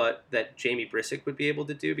do, but that Jamie Brisick would be able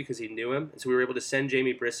to do because he knew him. And so we were able to send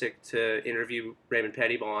Jamie Brisick to interview Raymond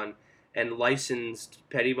Pettibon, and licensed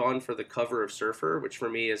Pettibon for the cover of Surfer, which for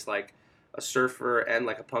me is like a surfer and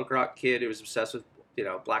like a punk rock kid who was obsessed with, you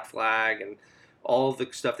know, Black Flag and all the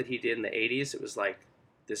stuff that he did in the 80s. It was like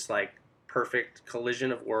this like perfect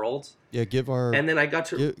collision of worlds. Yeah, give our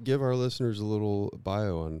listeners a little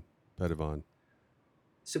bio on Pettibon.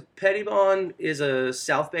 So Pettibon is a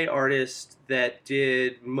South Bay artist that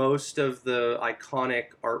did most of the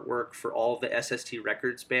iconic artwork for all of the SST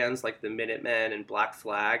Records bands like the Minutemen and Black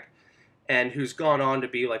Flag, and who's gone on to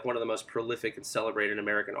be like one of the most prolific and celebrated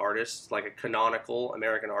American artists, like a canonical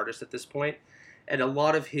American artist at this point. And a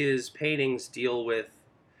lot of his paintings deal with,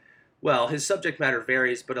 well, his subject matter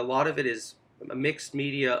varies, but a lot of it is a mixed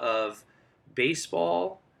media of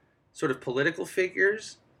baseball, sort of political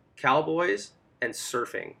figures, cowboys, and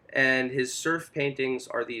surfing. And his surf paintings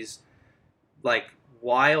are these like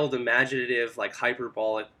wild, imaginative, like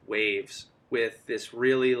hyperbolic waves with this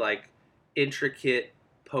really like intricate,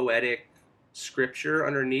 poetic scripture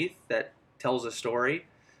underneath that tells a story.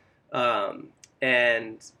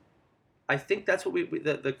 And I think that's what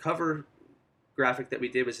the cover graphic that we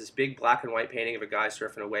did was this big black and white painting of a guy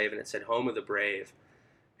surfing a wave, and it said "Home of the Brave."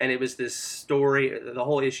 And it was this story. The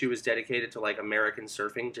whole issue was dedicated to like American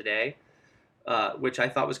surfing today, which I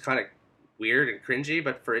thought was kind of weird and cringy,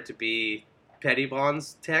 but for it to be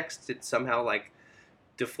Pettibon's text, it somehow like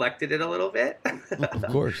deflected it a little bit. Of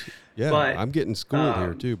course. Yeah, but I'm getting schooled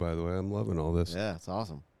here too, by the way. I'm loving all this. Yeah, it's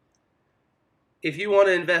awesome. If you want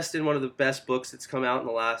to invest in one of the best books that's come out in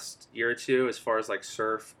the last year or two, as far as like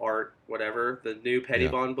surf, art, whatever, the new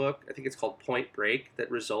Pettibon book, I think it's called Point Break, that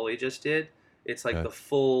Rizzoli just did. It's like the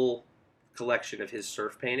full collection of his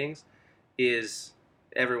surf paintings.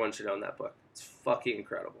 Everyone should own that book. It's fucking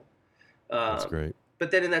incredible. That's great. But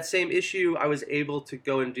then in that same issue, I was able to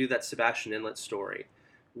go and do that Sebastian Inlet story,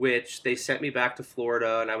 which they sent me back to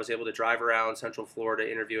Florida, and I was able to drive around Central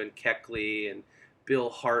Florida interviewing Keckley and Bill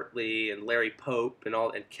Hartley and Larry Pope and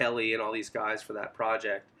Kelly and all these guys for that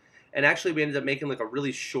project. And actually we ended up making like a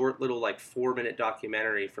really short little like 4-minute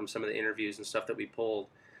documentary from some of the interviews and stuff that we pulled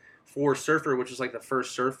for Surfer, which was like the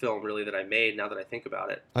first surf film really that I made, now that I think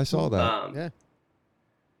about it. I saw that. Yeah.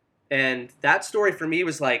 And that story for me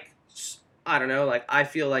was like, I don't know, like I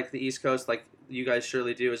feel like the East Coast, like you guys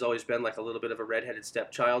surely do, has always been like a little bit of a redheaded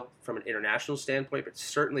stepchild from an international standpoint, but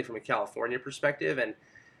certainly from a California perspective. And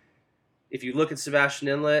if you look at Sebastian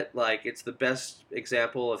Inlet, like it's the best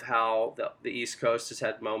example of how the East Coast has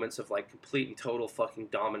had moments of like complete and total fucking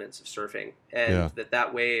dominance of surfing, and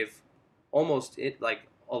that wave almost like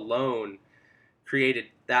alone created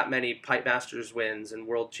that many Pipe Masters wins and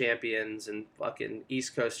world champions and fucking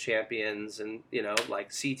East Coast champions and, you know,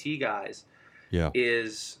 like CT guys. Yeah.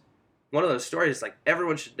 Is one of those stories like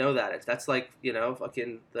everyone should know that. That's like, you know,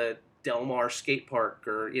 fucking the Del Mar skate park,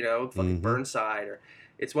 or, you know, fucking Burnside, or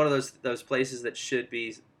it's one of those places that should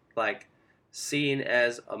be like seen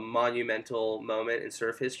as a monumental moment in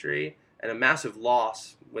surf history and a massive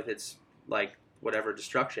loss with its like whatever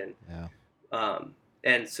destruction. Yeah.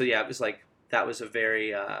 And so yeah, it was like that was a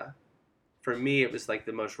very for me it was like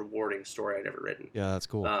the most rewarding story I'd ever written. Yeah, that's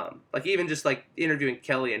cool. Like even just like interviewing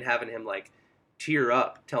Kelly and having him like tear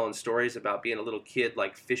up telling stories about being a little kid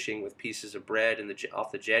like fishing with pieces of bread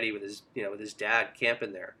off the jetty with his dad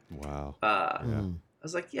camping there. Wow. I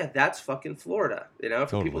was like, yeah, that's fucking Florida. You know,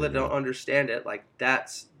 for people that don't understand it, like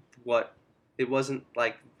that's what it wasn't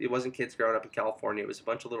like. It wasn't kids growing up in California. It was a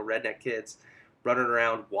bunch of little redneck kids running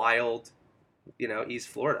around wild, you know, East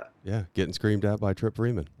Florida. Yeah, getting screamed at by Trip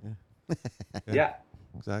Freeman. Yeah.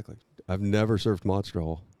 Exactly. I've never surfed monster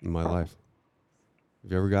hole in my life.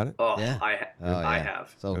 Have you ever got it? Oh, yeah. I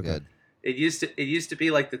have. So good. It used to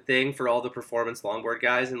be like the thing for all the performance longboard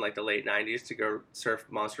guys in like the late 90s to go surf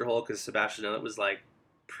Monster Hole, because Sebastian Oelet was like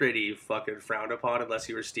pretty fucking frowned upon unless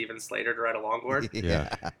you were Steven Slater to ride a longboard.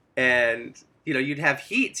 Yeah. And, you know, you'd have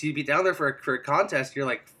heats. You'd be down there for a contest. And you're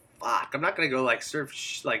like, fuck, I'm not going to go like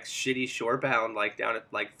surf like shitty shorebound like down at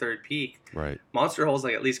like Third Peak. Right. Monster Hole's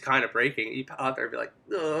like at least kind of breaking. You out there and be like,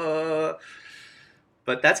 ugh.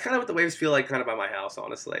 But that's kind of what the waves feel like kind of by my house,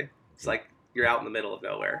 honestly. It's like you're out in the middle of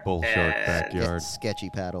nowhere. Bull shark backyard. Sketchy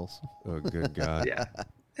paddles. Oh, good God. Yeah.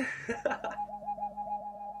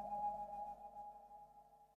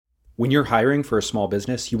 When you're hiring for a small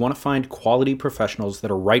business, you want to find quality professionals that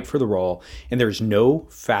are right for the role, and there's no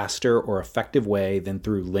faster or effective way than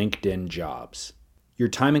through LinkedIn Jobs. Your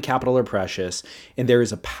time and capital are precious, and there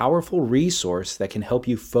is a powerful resource that can help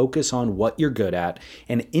you focus on what you're good at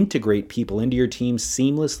and integrate people into your team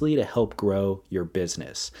seamlessly to help grow your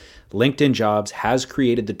business. LinkedIn Jobs has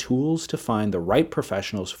created the tools to find the right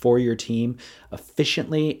professionals for your team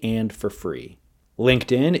efficiently and for free.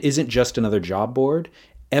 LinkedIn isn't just another job board.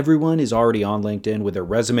 Everyone is already on LinkedIn with their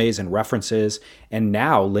resumes and references, and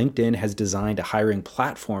now LinkedIn has designed a hiring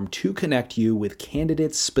platform to connect you with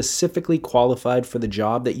candidates specifically qualified for the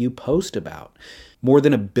job that you post about. More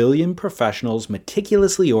than 1 billion professionals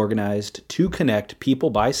meticulously organized to connect people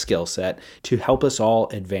by skill set to help us all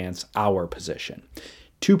advance our position.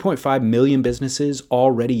 2.5 million businesses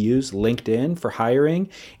already use LinkedIn for hiring,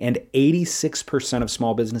 and 86% of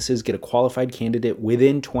small businesses get a qualified candidate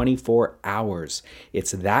within 24 hours.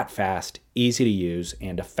 It's that fast, easy to use,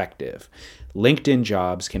 and effective. LinkedIn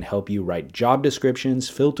Jobs can help you write job descriptions,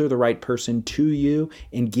 filter the right person to you,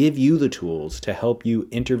 and give you the tools to help you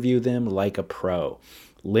interview them like a pro.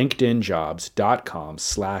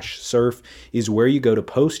 LinkedInjobs.com/surf is where you go to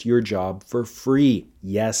post your job for free.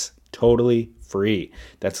 Yes, totally free.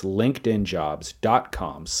 That's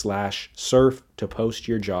LinkedInjobs.com/surf to post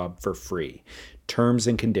your job for free. Terms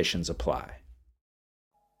and conditions apply.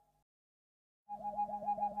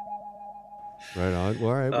 Right on. Well,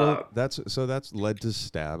 all right. Well, that's led to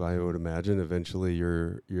Stab. I would imagine eventually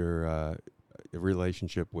your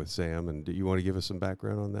relationship with Sam. And do you want to give us some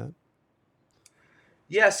background on that?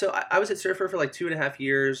 Yeah. So I was at Surfer for like 2.5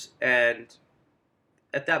 years, and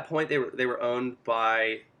at that point they were owned by,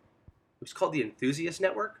 it was called the Enthusiast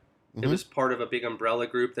Network. Mm-hmm. It was part of a big umbrella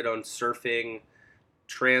group that owned surfing,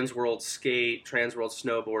 Trans World Skate, Trans World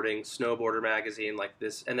Snowboarding, Snowboarder Magazine, like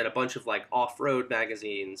this, and then a bunch of like off-road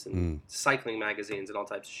magazines and cycling magazines and all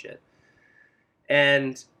types of shit.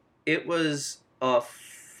 And it was a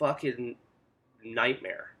fucking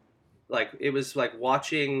nightmare. Like, it was like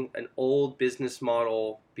watching an old business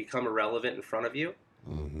model become irrelevant in front of you.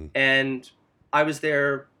 Mm-hmm. And I was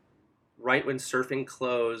there right when surfing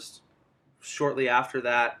closed. Shortly after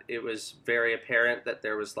that, it was very apparent that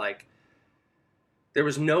there was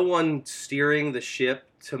no one steering the ship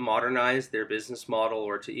to modernize their business model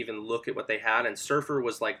or to even look at what they had. And Surfer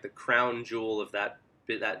was like the crown jewel of that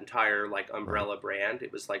entire like umbrella brand.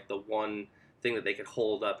 It was like the one thing that they could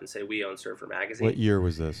hold up and say, we own Surfer Magazine. What year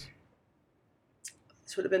was this?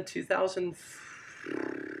 This would have been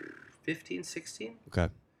 2015, 16. Okay.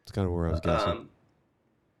 That's kind of where I was guessing.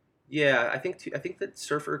 Yeah, I think that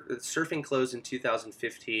surfing closed in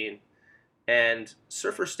 2015. And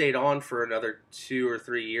Surfer stayed on for another 2 or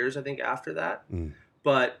 3 years, I think, after that.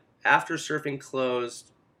 But after surfing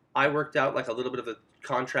closed, I worked out like a little bit of a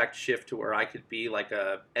contract shift to where I could be like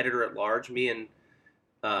a editor at large. Me and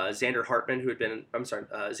Xander Hartman,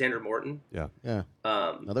 Xander Morton. Yeah.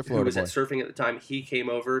 Another Florida who was boy. at surfing at the time. He came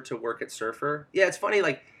over to work at Surfer. Yeah, it's funny.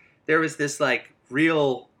 Like, there was this like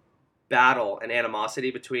real battle and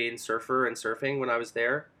animosity between Surfer and surfing when I was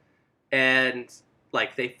there, and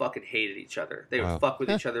like they fucking hated each other. They would fuck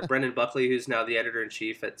with each other. Brendan Buckley, who's now the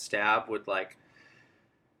editor-in-chief at Stab, would like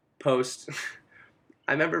post.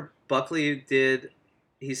 I remember Buckley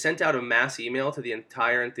he sent out a mass email to the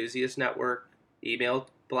entire Enthusiast Network email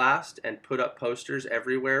blast and put up posters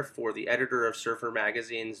everywhere for the editor of Surfer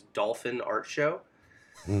Magazine's Dolphin art show.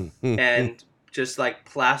 And just like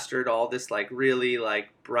plastered all this like really like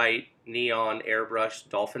bright neon airbrush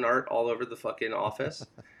dolphin art all over the fucking office.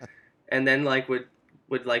 And then like would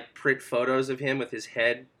like print photos of him with his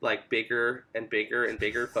head like bigger and bigger and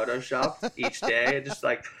bigger photoshopped each day, and just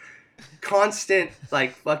like constant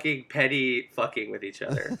like fucking petty fucking with each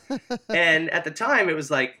other. And at the time it was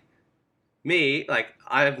like me, like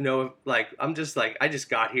I have no, like I'm just like, I just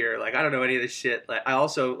got here, like I don't know any of this shit. Like I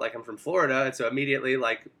also like I'm from Florida, and so immediately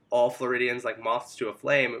like all Floridians like moths to a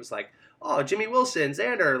flame. It was like, oh, Jimmy Wilson,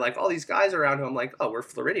 Xander, like all these guys around who I'm like, oh, we're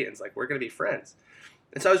Floridians, like we're gonna be friends.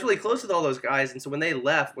 And so I was really close with all those guys. And so when they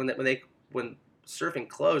left, when surfing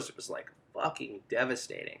closed, it was like fucking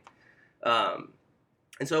devastating.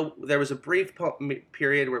 And so there was a brief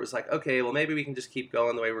period where it was like, okay, well, maybe we can just keep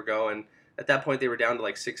going the way we're going. At that point, they were down to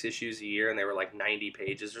like 6 issues a year, and they were like 90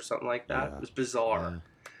 pages or something like that. Yeah. It was bizarre.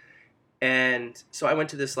 Yeah. And so I went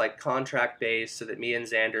to this like contract base so that me and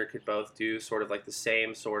Xander could both do sort of like the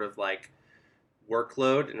same sort of like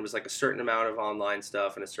workload. And it was like a certain amount of online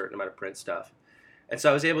stuff and a certain amount of print stuff. And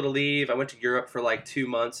so I was able to leave. I went to Europe for like 2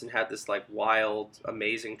 months and had this like wild,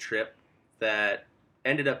 amazing trip that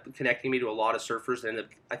ended up connecting me to a lot of surfers, and ended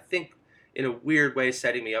up, I think, in a weird way,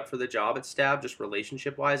 setting me up for the job at Stab, just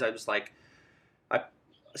relationship-wise. I was like, I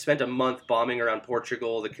spent a month bombing around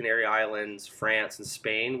Portugal, the Canary Islands, France, and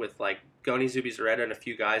Spain with like Goni Zubizarreta and a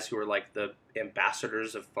few guys who were like the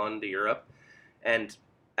ambassadors of fun to Europe. And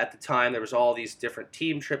at the time, there was all these different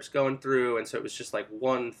team trips going through, and so it was just like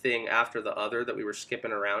one thing after the other that we were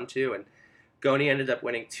skipping around to. And Goni ended up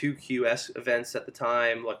winning 2 QS events at the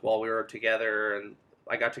time, like while we were together, and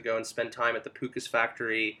I got to go and spend time at the Pukas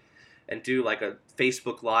factory and do like a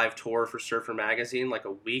Facebook Live tour for Surfer Magazine like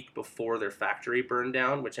a week before their factory burned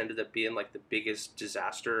down, which ended up being like the biggest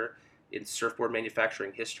disaster in surfboard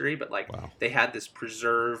manufacturing history. But like They had this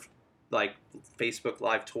preserved like Facebook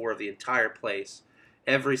Live tour of the entire place,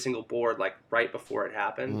 every single board, like right before it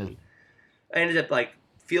happened. And I ended up like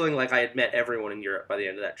feeling like I had met everyone in Europe by the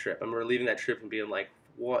end of that trip. I remember leaving that trip and being like,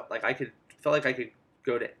 what? Like felt like I could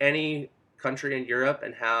go to any country in Europe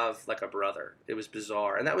and have like a brother. It was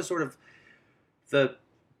bizarre. And that was sort of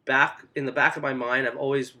in the back of my mind. I've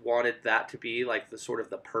always wanted that to be like the sort of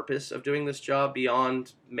the purpose of doing this job,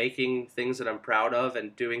 beyond making things that I'm proud of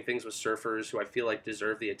and doing things with surfers who I feel like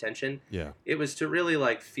deserve the attention. Yeah. It was to really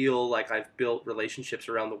like feel like I've built relationships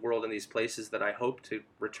around the world in these places that I hope to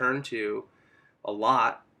return to a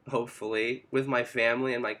lot, hopefully, with my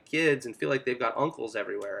family and my kids, and feel like they've got uncles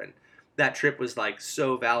everywhere. And that trip was like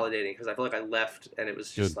so validating, because I feel like I left and it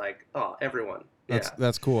was just like, oh, everyone.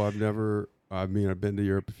 That's cool. I've been to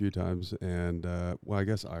Europe a few times, and well, I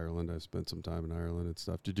guess Ireland. I spent some time in Ireland and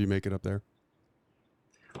stuff. Did you make it up there?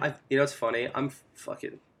 It's funny. I'm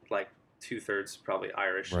fucking like 2/3 probably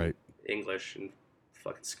Irish, right, and English, and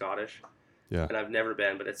fucking Scottish. Yeah. And I've never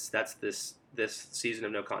been, but that's this season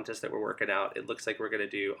of No Contest that we're working out. It looks like we're gonna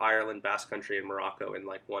do Ireland, Basque Country, and Morocco in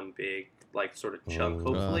like one big like sort of chunk.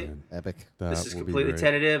 Hopefully, epic. This is completely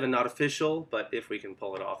tentative and not official, but if we can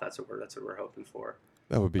pull it off, that's what we're hoping for.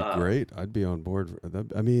 That would be great. I'd be on board.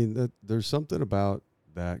 I mean, there's something about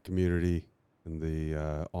that community and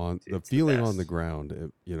the feeling on the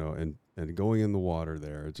ground, and going in the water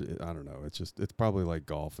there. I don't know. It's probably like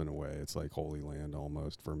golf in a way. It's like Holy Land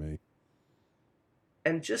almost for me.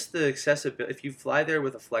 And just the accessibility, if you fly there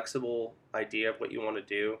with a flexible idea of what you want to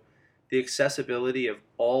do, the accessibility of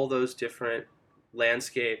all those different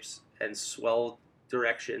landscapes and swell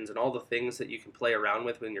directions and all the things that you can play around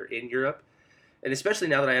with when you're in Europe. And especially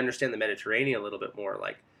now that I understand the Mediterranean a little bit more,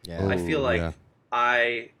 like I feel like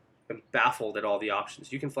I am baffled at all the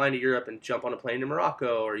options. You can fly into Europe and jump on a plane to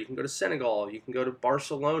Morocco, or you can go to Senegal, you can go to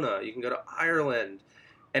Barcelona, you can go to Ireland,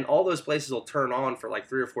 and all those places will turn on for like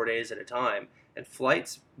 3 or 4 days at a time. And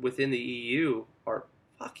flights within the EU are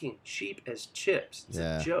fucking cheap as chips. It's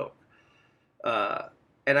a joke.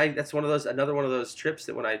 And that's another one of those trips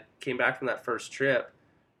that when I came back from that first trip,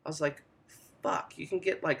 I was like, fuck, you can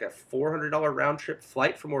get like a $400 round trip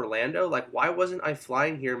flight from Orlando? Like, why wasn't I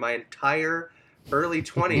flying here my entire early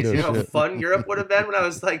 20s? You know how fun Europe would have been when I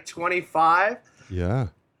was like 25? Yeah.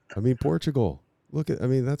 I mean, Portugal.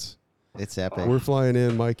 It's epic. We're flying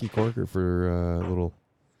in Mikey Corker for a little...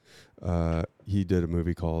 he did a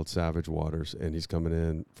movie called Savage Waters, and he's coming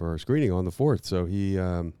in for our screening on the 4th. So he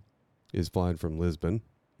is flying from Lisbon,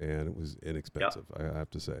 and it was inexpensive. Yep. I have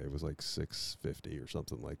to say, it was like $650 or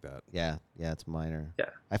something like that. Yeah, it's minor. Yeah,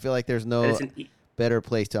 I feel like there's no better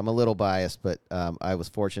place to. I'm a little biased, but I was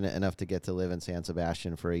fortunate enough to get to live in San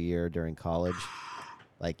Sebastian for a year during college.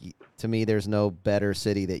 Like, to me, there's no better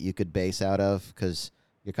city that you could base out of, because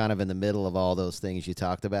you're kind of in the middle of all those things you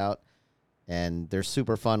talked about. And there's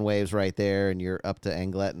super fun waves right there, and you're up to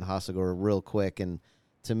Anglet and Hossegor real quick. And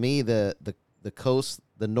to me, the coast,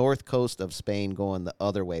 the north coast of Spain, going the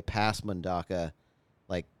other way past Mundaka,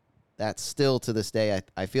 like, that's still to this day.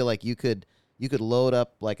 I feel like you could load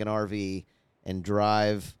up like an RV and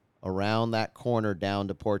drive around that corner down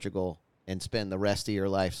to Portugal and spend the rest of your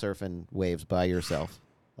life surfing waves by yourself.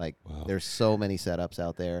 Like, There's so many setups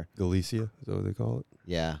out there. Galicia, is that what they call it?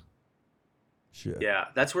 Yeah. Shit. Yeah,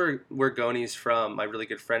 that's where Goni's from, my really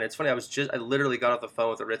good friend. It's funny, I literally got off the phone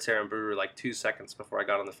with the Ritz Aramburu like 2 seconds before I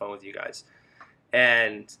got on the phone with you guys.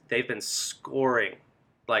 And they've been scoring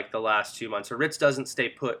like the last 2 months. So Ritz doesn't stay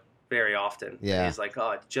put very often. Yeah. And he's like,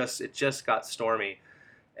 oh, it just got stormy.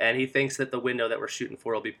 And he thinks that the window that we're shooting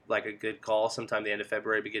for will be like a good call sometime the end of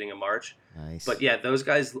February, beginning of March. Nice. But yeah, those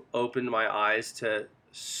guys opened my eyes to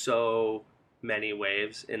so many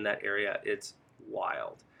waves in that area. It's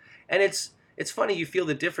wild. And it's funny, you feel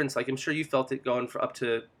the difference. Like, I'm sure you felt it going up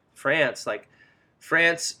to France. Like,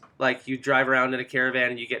 France, like, you drive around in a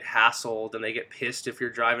caravan and you get hassled and they get pissed if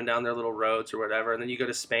you're driving down their little roads or whatever. And then you go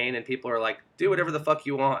to Spain and people are like, do whatever the fuck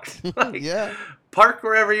you want. Like, yeah. Park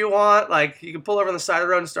wherever you want. Like, you can pull over on the side of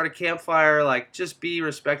the road and start a campfire. Like, just be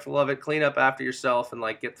respectful of it. Clean up after yourself and,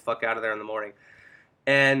 like, get the fuck out of there in the morning.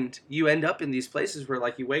 And you end up in these places where,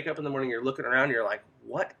 like, you wake up in the morning, you're looking around, and you're like,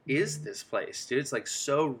 what is this place, dude? It's, like,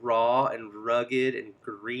 so raw and rugged and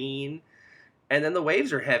green. And then the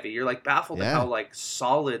waves are heavy. You're, like, baffled at how, like,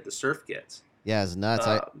 solid the surf gets. Yeah, it's nuts.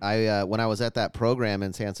 I when I was at that program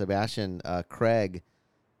in San Sebastian, Craig,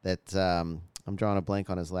 that I'm drawing a blank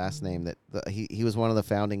on his last name. He was one of the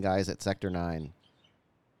founding guys at Sector 9.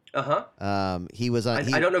 He was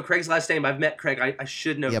on. I don't know Craig's last name. I've met Craig. I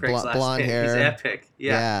should know Craig's last blonde name. Hair. He's epic.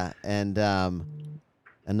 Yeah. And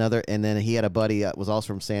and then he had a buddy that was also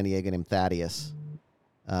from San Diego named Thaddeus.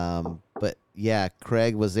 But yeah,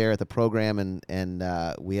 Craig was there at the program, and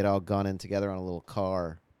we had all gone in together on a little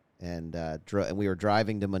car, and we were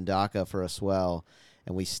driving to Mundaka for a swell,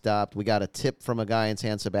 and we stopped. We got a tip from a guy in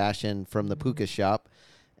San Sebastian from the puka shop,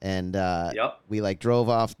 and we like drove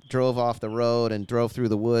off the road and drove through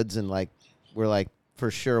the woods, and like we're like,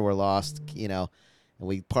 for sure we're lost, you know, and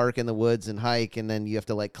we park in the woods and hike, and then you have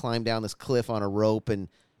to like climb down this cliff on a rope,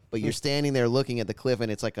 but you're standing there looking at the cliff,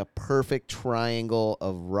 and it's like a perfect triangle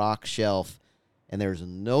of rock shelf, and there's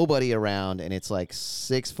nobody around, and it's like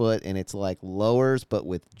 6 foot, and it's like lowers, but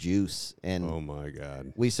with juice. And oh my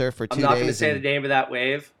God, we surfed for 2 days. I'm not going to say the name of that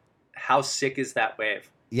wave. How sick is that wave?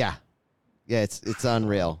 Yeah, it's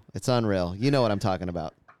unreal. It's unreal. You know what I'm talking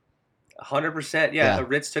about. 100%. Yeah,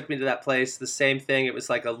 Ritz took me to that place. The same thing. It was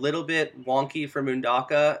like a little bit wonky for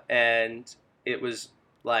Mundaka, and it was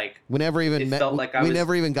like we never even got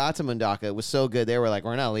to Mundaka. It was so good. They were like,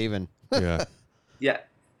 we're not leaving. Yeah. Yeah.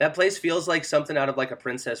 That place feels like something out of like a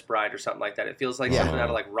Princess Bride or something like that. It feels like something out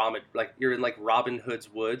of like you're in like Robin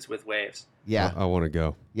Hood's woods with waves. Yeah. I want to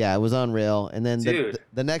go. Yeah, it was unreal. And then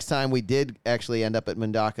the next time we did actually end up at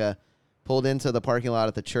Mundaka, pulled into the parking lot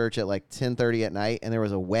at the church at like 10:30 at night, and there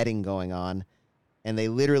was a wedding going on. And they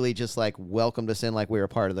literally just like welcomed us in like we were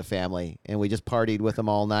part of the family. And we just partied with them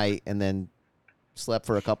all night, and then slept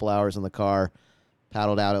for a couple hours in the car,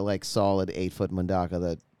 paddled out at like solid 8 foot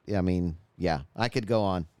Mundaka. I could go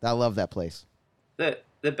on. I love that place.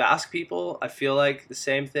 The Basque people, I feel like the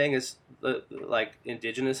same thing as the like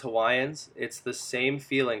indigenous Hawaiians. It's the same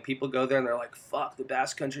feeling. People go there and they're like, fuck, the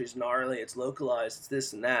Basque country is gnarly. It's localized. It's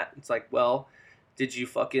this and that. It's like, well, did you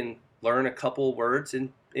fucking learn a couple words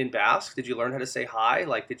in Basque? Did you learn how to say hi?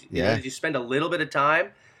 Like, did you spend a little bit of time,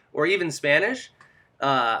 or even Spanish?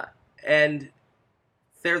 And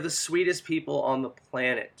they're the sweetest people on the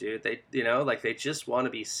planet, dude. They just want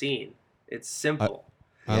to be seen. It's simple.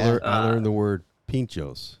 I learned the word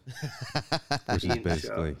pinchos, which is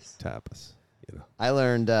basically tapas. You know. I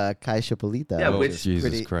learned Caixa Polita. Yeah, which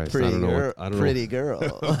Jesus Christ, I don't know. Pretty girl.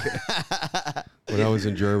 When I was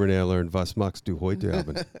in Germany, I learned Was magst du heute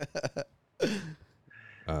Abend?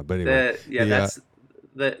 But anyway, that's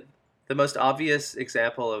the most obvious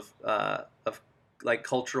example of like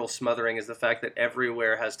cultural smothering is the fact that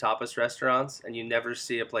everywhere has tapas restaurants, and you never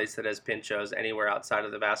see a place that has pinchos anywhere outside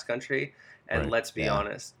of the Basque Country. And let's be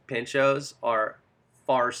honest, pinchos are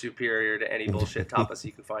far superior to any bullshit tapas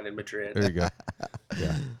you can find in Madrid. There you go.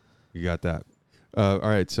 Yeah, you got that. All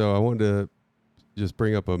right, so I wanted to just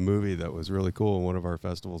bring up a movie that was really cool in one of our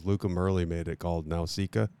festivals. Luca Merli made it, called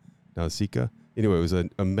Nausicaa. Anyway, it was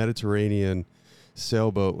a Mediterranean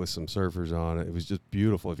sailboat with some surfers on it. It was just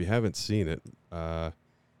beautiful. If you haven't seen it,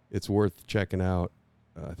 it's worth checking out.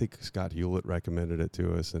 I think Scott Hewlett recommended it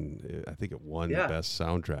to us, and I think it won the best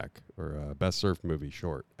soundtrack or best surf movie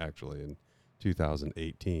short, actually, in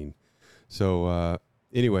 2018. So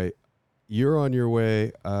anyway, you're on your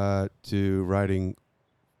way to riding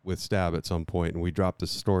with Stab at some point, and we dropped the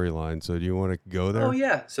storyline. So do you want to go there? Oh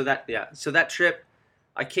yeah. So that trip,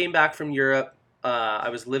 I came back from Europe. I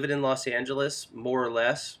was living in Los Angeles, more or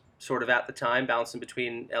less, sort of at the time, bouncing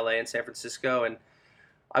between LA and San Francisco, and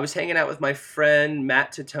I was hanging out with my friend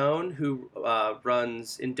Matt Titone, who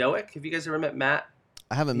runs Indoic. Have you guys ever met Matt?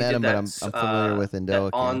 I haven't met him, but I'm familiar with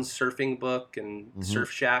Indoic. On Surfing Book and Surf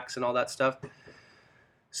Shacks and all that stuff.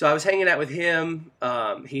 So I was hanging out with him.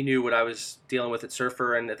 He knew what I was dealing with at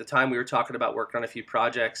Surfer, and at the time we were talking about working on a few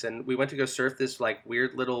projects, and we went to go surf this like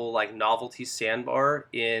weird little like novelty sandbar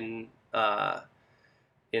in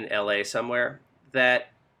LA somewhere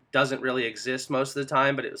that doesn't really exist most of the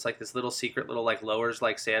time, but it was like this little secret little like lowers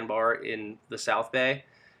like sandbar in the South Bay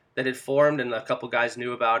that had formed, and a couple guys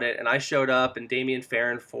knew about it, and I showed up, and Damian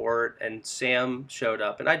Farrenfort and Sam showed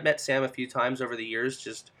up, and I'd met Sam a few times over the years,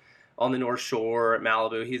 just on the North Shore at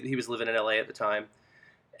Malibu. He was living in LA at the time,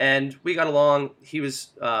 and we got along. He was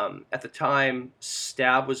at the time,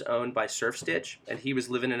 Stab was owned by Surf Stitch, and he was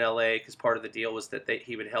living in LA because part of the deal was that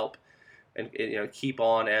he would help and keep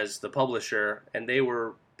on as the publisher, and they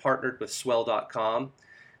were partnered with Swell.com.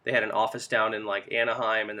 They had an office down in like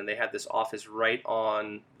Anaheim, and then they had this office right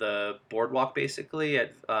on the boardwalk, basically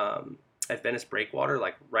at Venice Breakwater,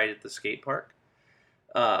 like right at the skate park.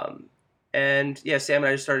 And yeah, Sam and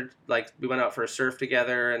I just started, like, we went out for a surf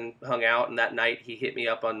together and hung out. And that night he hit me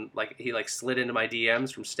up on, like, he like slid into my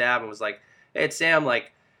DMs from Stab and was like, "Hey, it's Sam.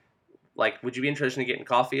 Like, would you be interested in getting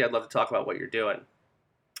coffee? I'd love to talk about what you're doing."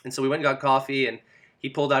 And so we went and got coffee, and he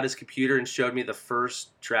pulled out his computer and showed me the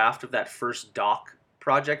first draft of that first dock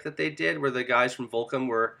project that they did, where the guys from Volcom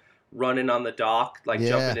were running on the dock, like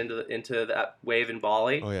jumping into that wave in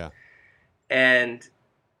Bali. Oh yeah. And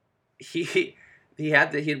he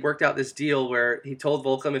had worked out this deal where he told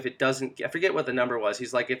Volcom, if it doesn't, I forget what the number was.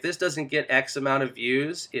 He's like, if this doesn't get X amount of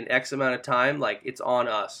views in X amount of time, like, it's on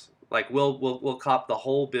us. Like, we'll cop the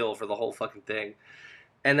whole bill for the whole fucking thing.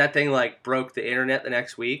 And that thing like broke the internet the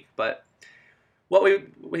next week. But what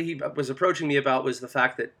he was approaching me about was the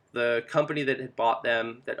fact that the company that had bought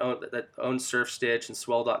them, that owned Surf Stitch and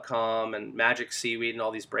Swell.com and Magic Seaweed and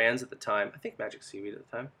all these brands at the time, I think Magic Seaweed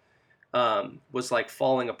at the time, was like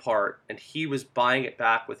falling apart, and he was buying it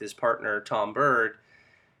back with his partner Tom Bird,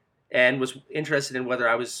 and was interested in whether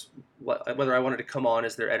I wanted to come on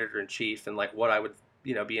as their editor-in-chief, and like what I would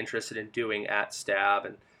be interested in doing at Stab.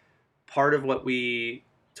 And part of what we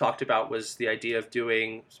talked about was the idea of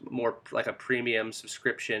doing more like a premium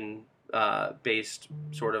subscription based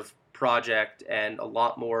sort of project, and a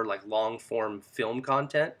lot more like long form film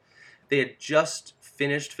content. They had just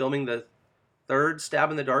finished filming the third Stab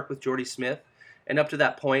in the Dark with Jordy Smith, and up to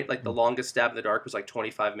that point, like, the longest Stab in the Dark was like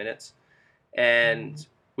 25 minutes, and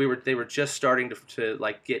they were just starting to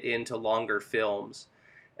like get into longer films.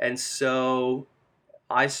 And so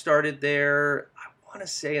I started there, I want to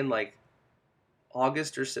say in like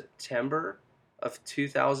August or September of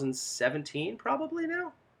 2017, probably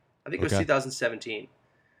now. I think it was 2017.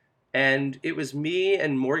 And it was me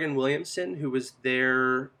and Morgan Williamson, who was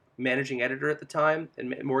their managing editor at the time.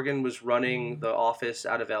 And Morgan was running the office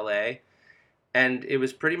out of LA. And it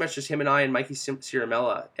was pretty much just him and I and Mikey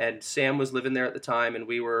Ciaramella. And Sam was living there at the time, and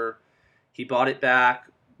he bought it back.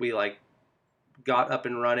 We like got up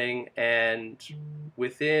and running, and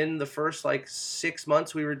within the first like 6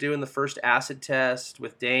 months, we were doing the first acid test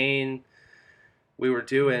with Dane. We were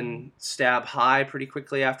doing Stab High pretty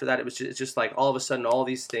quickly after that. It's just like all of a sudden all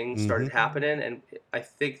these things started happening, and I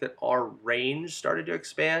think that our range started to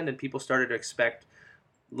expand, and people started to expect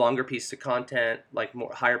longer pieces of content, like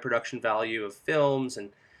more higher production value of films,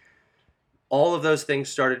 and all of those things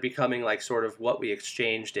started becoming like sort of what we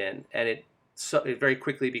exchanged in. And it very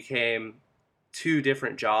quickly became two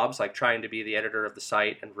different jobs, like trying to be the editor of the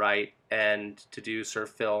site and write, and to do surf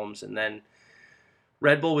films. And then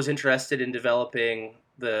Red Bull was interested in developing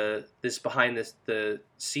the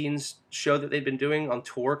scenes show that they'd been doing on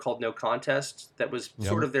tour called No Contest. That was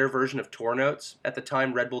sort of their version of Tour Notes. At the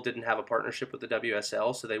time, Red Bull didn't have a partnership with the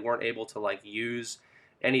WSL, so they weren't able to like use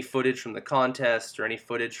any footage from the contest or any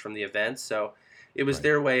footage from the events. So it was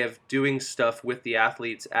their way of doing stuff with the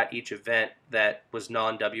athletes at each event that was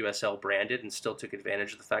non-WSL branded, and still took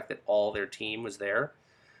advantage of the fact that all their team was there.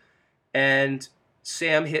 And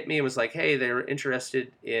Sam hit me and was like, hey, they were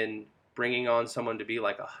interested in bringing on someone to be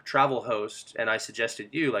like a travel host. And I suggested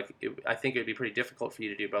you, like, I think it would be pretty difficult for you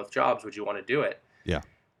to do both jobs. Would you want to do it? Yeah.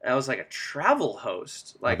 And I was like, a travel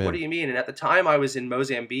host? Like, what do you mean? And at the time I was in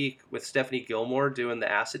Mozambique with Stephanie Gilmore doing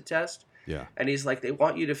the acid test. Yeah. And he's like, they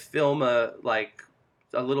want you to film a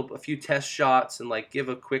few test shots and like give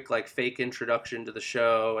a quick like fake introduction to the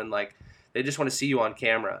show, and like they just want to see you on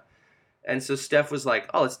camera. And so Steph was like,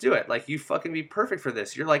 oh, let's do it. Like, you fucking be perfect for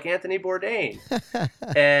this. You're like Anthony Bourdain.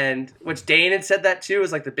 And which Dane had said that too,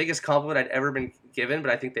 was like the biggest compliment I'd ever been given,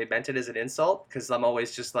 but I think they meant it as an insult, because I'm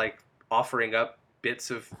always just like offering up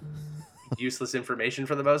bits of useless information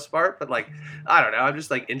for the most part. But like, I don't know. I'm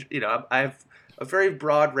just like, I have a very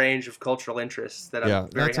broad range of cultural interests that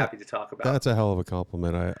I'm very happy to talk about. That's a hell of a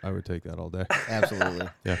compliment. I would take that all day. Absolutely.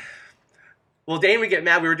 Yeah. Well, Dane would get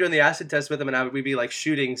mad. We were doing the acid test with him, and we'd be like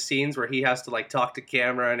shooting scenes where he has to like talk to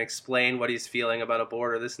camera and explain what he's feeling about a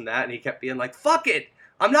board or this and that, and he kept being like, "Fuck it,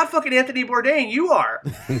 I'm not fucking Anthony Bourdain, you are."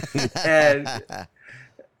 And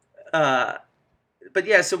but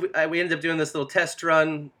yeah, so we ended up doing this little test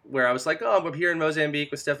run where I was like, "Oh, I'm here in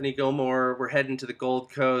Mozambique with Stephanie Gilmore. We're heading to the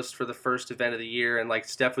Gold Coast for the first event of the year," and like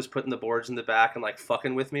Steph was putting the boards in the back and like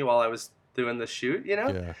fucking with me while I was doing the shoot, you know?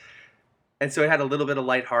 Yeah. And so it had a little bit of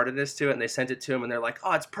lightheartedness to it, and they sent it to him, and they're like,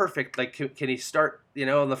 "Oh, it's perfect. Like, can he start,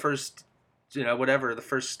 on the first, the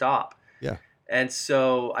first stop?" Yeah. And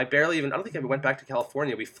so I don't think I went back to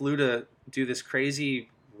California. We flew to do this crazy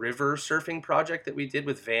river surfing project that we did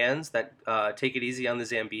with vans that Take It Easy on the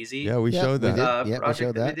Zambezi. Yeah, we showed that. We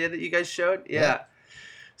showed that. We did that you guys showed? Yeah.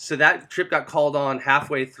 So that trip got called on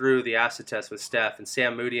halfway through the acid test with Steph, and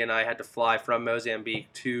Sam Moody and I had to fly from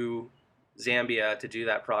Mozambique to Zambia to do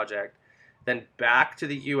that project. Then back to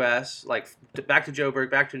the U.S., back to Joburg,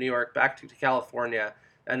 back to New York, back to California,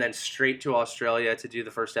 and then straight to Australia to do the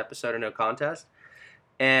first episode of No Contest.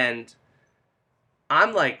 And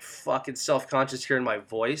I'm like fucking self-conscious hearing my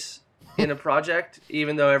voice in a project,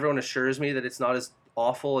 even though everyone assures me that it's not as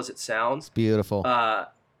awful as it sounds. It's beautiful.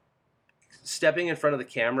 Stepping in front of the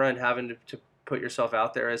camera and having to put yourself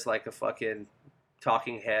out there as like a fucking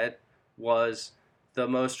talking head was the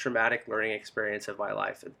most traumatic learning experience of my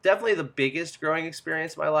life. Definitely the biggest growing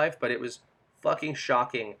experience of my life, but it was fucking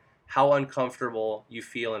shocking how uncomfortable you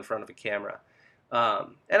feel in front of a camera.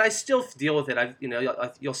 And I still deal with it.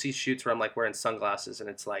 You'll see shoots where I'm like wearing sunglasses and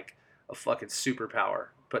it's like a fucking superpower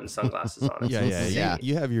putting sunglasses on. Yeah.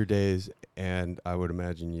 You have your days, and I would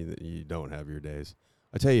imagine you don't have your days.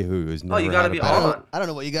 I tell you who has never. You got to be on. I don't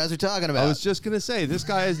know what you guys are talking about. I was just gonna say this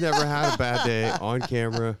guy has never had a bad day on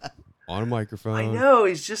camera. On a microphone. I know,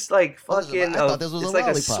 he's just like fucking. I thought this was a like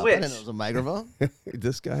lollipop. A switch. I didn't know it was a microphone.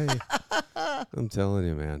 This guy, I'm telling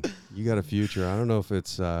you, man, you got a future. I don't know if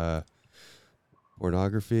it's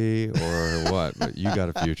pornography or what, but you got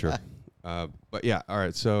a future. But yeah, all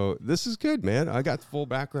right. So this is good, man. I got the full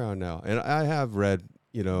background now, and I have read,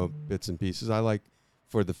 bits and pieces. I like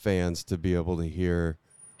for the fans to be able to hear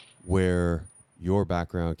where your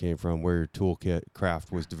background came from, where your toolkit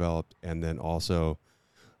craft was developed, and then also.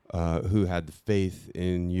 Who had the faith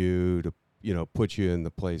in you to, put you in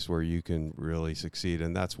the place where you can really succeed.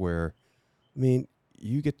 And that's where,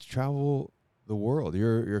 you get to travel the world.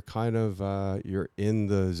 You're kind of, you're in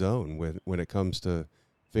the zone when it comes to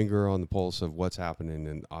finger on the pulse of what's happening.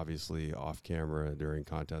 And obviously off camera during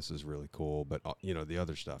contests is really cool, but the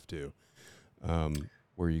other stuff too,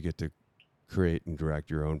 where you get to create and direct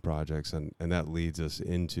your own projects. And that leads us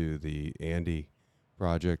into the Andy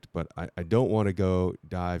project, but I don't want to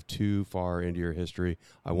dive too far into your history.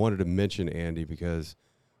 I wanted to mention Andy because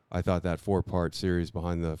I thought that 4-part series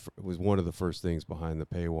was one of the first things behind the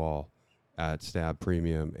paywall at Stab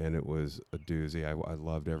Premium, and it was a doozy. I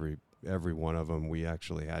loved every one of them. We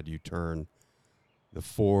actually had you turn the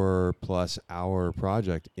 4+ hour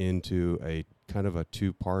project into a kind of a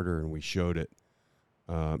 2-parter, and we showed it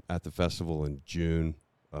at the festival in June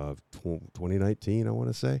of 2019, I want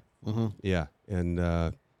to say. Mm-hmm. Yeah, and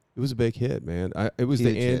it was a big hit, man. It was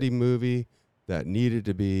Huge the Andy hit. movie that needed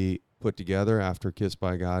to be put together after Kiss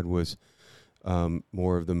by God was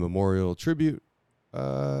more of the memorial tribute,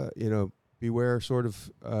 Beware sort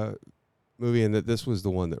of movie, and that this was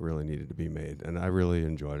the one that really needed to be made, and I really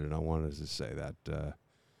enjoyed it. I wanted to say that.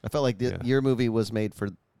 I felt like your movie was made for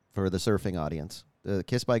the surfing audience. The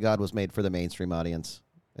Kiss by God was made for the mainstream audience,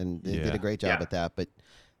 and they did a great job at that, but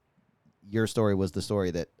your story was the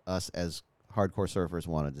story that us as hardcore surfers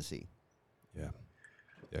wanted to see. Yeah,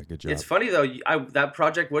 good job. It's funny though. That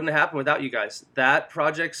project wouldn't have happened without you guys. That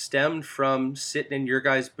project stemmed from sitting in your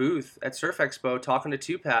guys' booth at Surf Expo talking to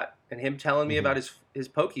Tupat and him telling me about his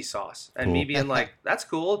pokey sauce and me being like, "That's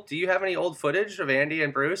cool. Do you have any old footage of Andy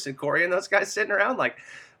and Bruce and Corey and those guys sitting around? Like,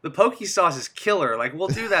 the pokey sauce is killer. Like, we'll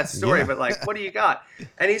do that story, but like, what do you got?"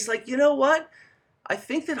 And he's like, "You know what? I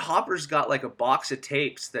think that Hopper's got like a box of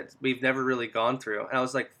tapes that we've never really gone through." And I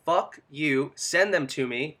was like, "Fuck you, send them to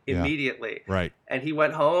me immediately." Right. And he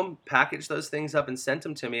went home, packaged those things up and sent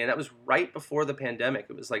them to me. And that was right before the pandemic.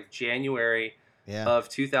 It was like January of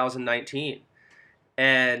 2019.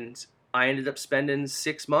 And I ended up spending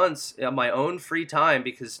 6 months of my own free time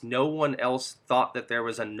because no one else thought that there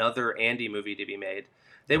was another Andy movie to be made.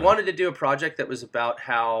 They wanted to do a project that was about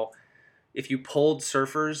how if you pulled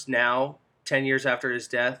surfers now, 10 years after his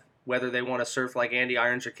death, whether they want to surf like Andy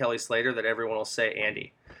Irons or Kelly Slater, that everyone will say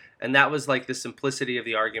Andy. And that was like the simplicity of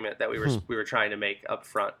the argument that we were trying to make up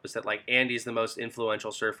front, was that like Andy's the most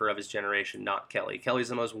influential surfer of his generation, not Kelly. Kelly's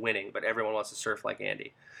the most winning, but everyone wants to surf like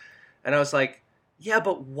Andy. And I was like, yeah,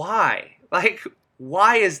 but why? Like,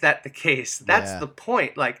 why is that the case? That's the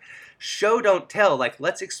point. Like, show don't tell. Like,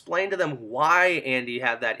 let's explain to them why Andy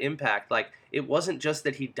had that impact. Like, it wasn't just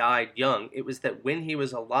that he died young. It was that when he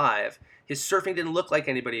was alive, his surfing didn't look like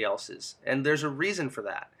anybody else's. And there's a reason for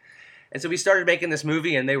that. And so we started making this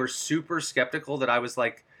movie, and they were super skeptical that I was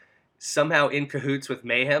like somehow in cahoots with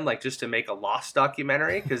Mayhem, like just to make a Lost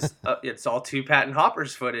documentary, because it's all two Patton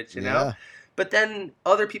Hoppers footage, you know? But then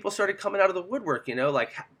other people started coming out of the woodwork, you know,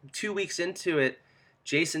 like 2 weeks into it,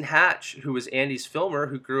 Jason Hatch, who was Andy's filmer,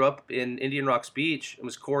 who grew up in Indian Rocks Beach and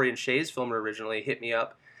was Corey and Shay's filmer originally, hit me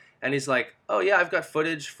up. And he's like, oh, yeah, I've got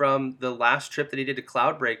footage from the last trip that he did to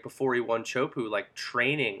Cloudbreak before he won Chopu, like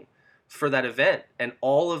training for that event. And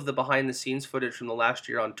all of the behind-the-scenes footage from the last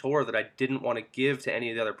year on tour that I didn't want to give to any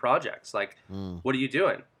of the other projects. Like, what are you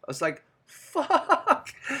doing? I was like,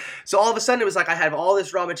 fuck. So all of a sudden it was like I have all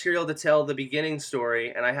this raw material to tell the beginning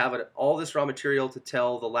story, and I have all this raw material to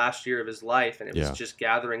tell the last year of his life, and it was just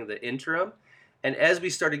gathering the interim. And as we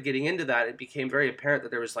started getting into that, it became very apparent that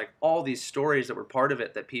there was like all these stories that were part of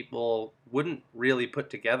it that people wouldn't really put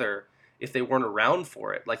together if they weren't around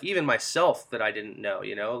for it. Like even myself that I didn't know,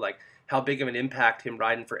 you know, like how big of an impact him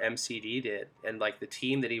riding for MCD did, and like the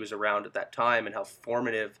team that he was around at that time, and how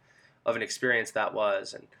formative of an experience that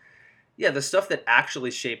was. And yeah, the stuff that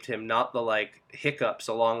actually shaped him, not the like hiccups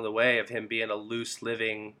along the way of him being a loose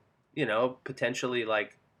living, you know, potentially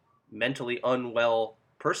like mentally unwell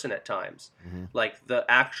person at times. Like the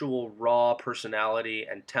actual raw personality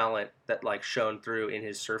and talent that like shone through in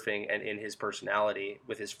his surfing and in his personality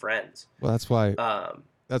with his friends. Well,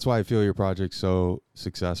 that's why I feel your project's so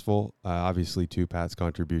successful. Obviously, Two Pat's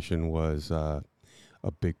contribution was a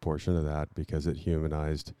big portion of that, because it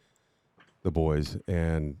humanized the boys,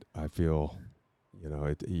 and I feel, you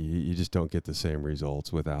know, you just don't get the same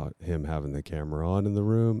results without him having the camera on in the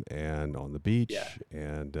room and on the beach.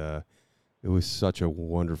 And it was such a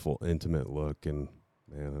wonderful, intimate look, and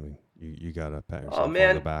man, I mean, you gotta pat yourself on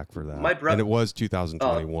the back for that. And it was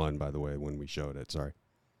 2021, by the way, when we showed it. Sorry.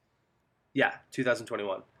 Yeah,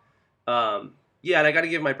 2021. Yeah, and I got to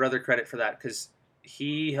give my brother credit for that, because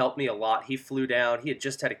he helped me a lot. He flew down. He had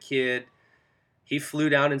just had a kid. He flew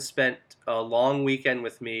down and spent a long weekend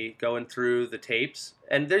with me going through the tapes.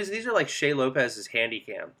 And these are like Shea Lopez's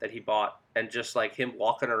Handycam that he bought, and just like him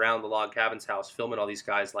walking around the log cabins house filming all these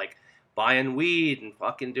guys like buying weed and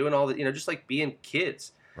fucking doing all the, you know, just like being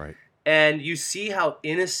kids. Right. And you see how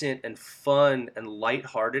innocent and fun and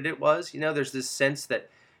lighthearted it was. You know, there's this sense that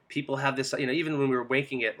people have this, you know, even when we were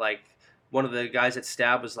making it, like one of the guys at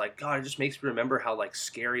Stab was like, God, it just makes me remember how like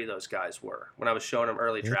scary those guys were. When I was showing him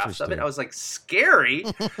early drafts of it, I was like, scary?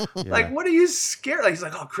 Like, what are you scared? Like, he's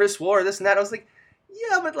like, oh, Chris Ward, this and that. I was like,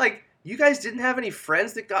 yeah, but like, you guys didn't have any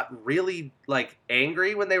friends that got really like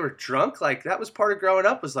angry when they were drunk? Like, that was part of growing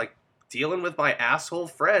up, was like dealing with my asshole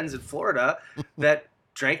friends in Florida that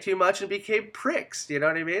drank too much and became pricks. You know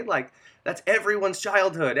what I mean? Like, that's everyone's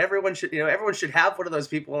childhood. Everyone should have one of those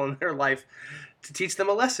people in their life to teach them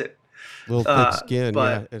a lesson. Little thick skin,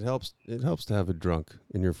 yeah. It helps to have a drunk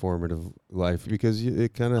in your formative life, because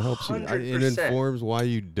it kind of helps 100%. You. It informs why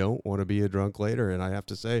you don't want to be a drunk later. And I have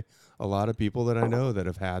to say, a lot of people that I know that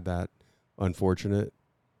have had that unfortunate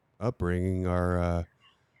upbringing are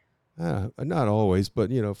not always, but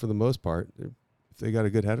you know, for the most part, if they got a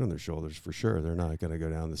good head on their shoulders, for sure, they're not going to go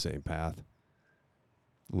down the same path.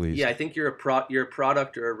 At least. Yeah, I think you're a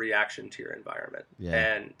product or a reaction to your environment,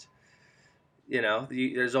 and you know,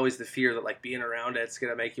 there's always the fear that like being around it's going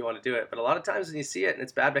to make you want to do it. But a lot of times when you see it and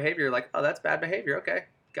it's bad behavior, you're like, oh, that's bad behavior. Okay,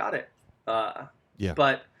 got it.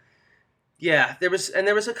 But yeah, there was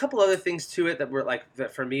a couple other things to it that were like,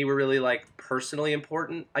 that for me were really like personally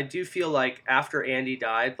important. I do feel like after Andy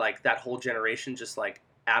died, like that whole generation just like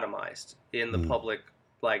atomized in the public,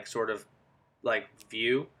 like sort of like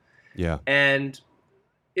view. Yeah. And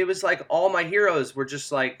it was like all my heroes were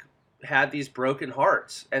just like, had these broken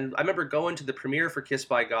hearts. And I remember going to the premiere for Kiss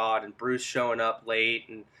by God and Bruce showing up late,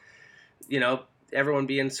 and you know, everyone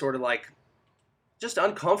being sort of like just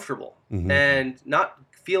uncomfortable and not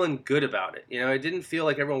feeling good about it. You know, it didn't feel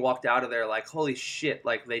like everyone walked out of there like, holy shit,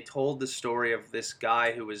 like they told the story of this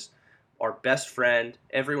guy who was our best friend,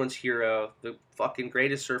 everyone's hero, the fucking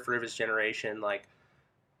greatest surfer of his generation. Like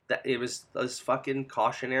that, it was this fucking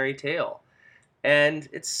cautionary tale. And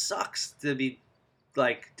it sucks to be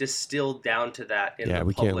like distilled down to that in the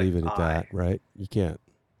we public can't leave it eye. At that, right? You can't.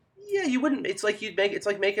 Yeah, you wouldn't. It's like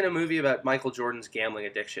making a movie about Michael Jordan's gambling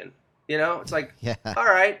addiction. You know, it's like, all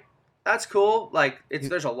right, that's cool. Like,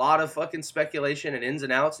 there's a lot of fucking speculation and ins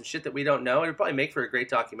and outs and shit that we don't know. It'd probably make for a great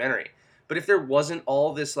documentary. But if there wasn't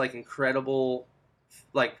all this like incredible,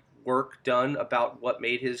 like work done about what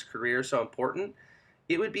made his career so important,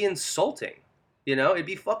 it would be insulting. You know, it'd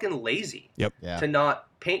be fucking lazy to not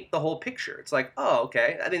paint the whole picture. It's like, oh,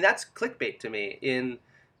 okay. I mean, that's clickbait to me in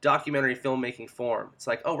documentary filmmaking form. It's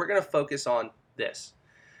like, oh, we're going to focus on this.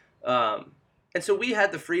 And so we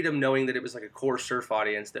had the freedom knowing that it was like a core surf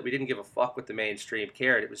audience, that we didn't give a fuck what the mainstream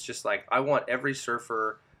cared. It was just like, I want every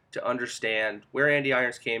surfer to understand where Andy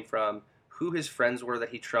Irons came from, who his friends were that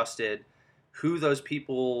he trusted, who those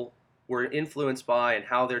people were influenced by, and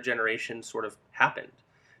how their generation sort of happened.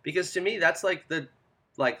 Because to me, that's like the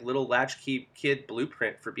little latchkey kid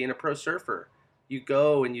blueprint for being a pro surfer. You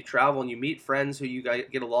go and you travel and you meet friends who you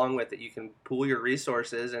get along with, that you can pool your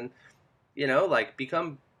resources and, you know, like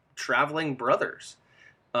become traveling brothers.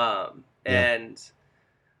 And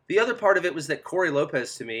the other part of it was that Corey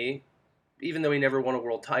Lopez, to me, even though he never won a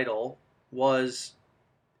world title, was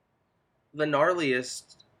the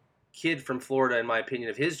gnarliest kid from Florida, in my opinion,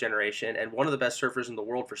 of his generation, and one of the best surfers in the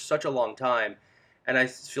world for such a long time. And I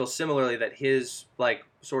feel similarly that his like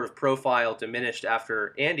sort of profile diminished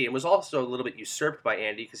after Andy, and was also a little bit usurped by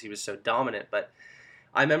Andy because he was so dominant. But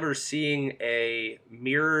I remember seeing a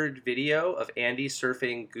mirrored video of Andy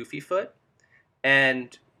surfing Goofy Foot,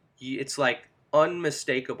 and it's like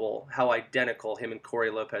unmistakable how identical him and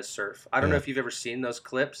Corey Lopez surf. I don't know if you've ever seen those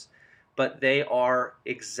clips, but they are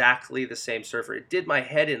exactly the same surfer. It did my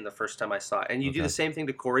head in the first time I saw it. And you do the same thing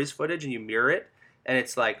to Corey's footage and you mirror it, and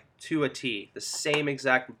it's like to a T, the same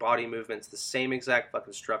exact body movements, the same exact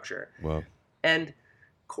fucking structure. Wow. And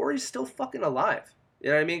Corey's still fucking alive. You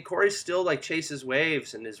know what I mean? Corey still like chases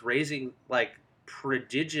waves and is raising like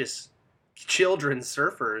prodigious children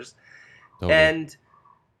surfers, and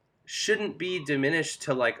shouldn't be diminished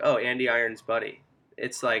to like, oh, Andy Irons' buddy.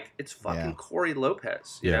 It's like, it's fucking Corey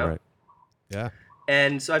Lopez, you know? Right. Yeah.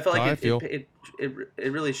 And so I felt like it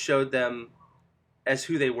really showed them as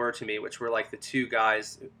who they were to me, which were like the two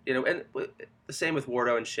guys, you know, and the same with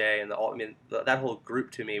Wardo and Shea and that whole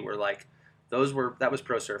group to me were like, that was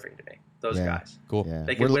pro surfing to me. Those guys. Cool. Yeah.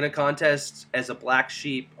 They could win a contest as a black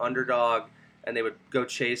sheep underdog, and they would go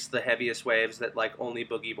chase the heaviest waves that like only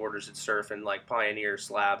boogie boarders would surf, and like pioneer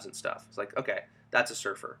slabs and stuff. It's like, okay, that's a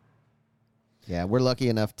surfer. Yeah, we're lucky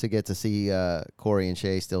enough to get to see Corey and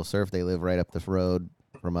Shea still surf. They live right up the road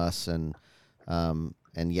from us, and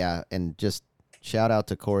just shout out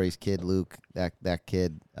to Corey's kid, Luke. That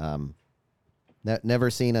kid,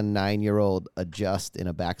 never seen a 9-year-old adjust in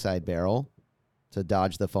a backside barrel to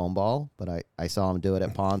dodge the foam ball, but I saw him do it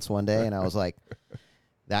at Ponce one day, and I was like,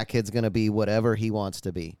 that kid's gonna be whatever he wants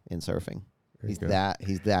to be in surfing. He's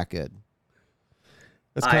that good.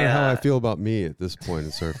 That's kind of how I feel about me at this point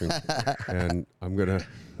in surfing, and I'm gonna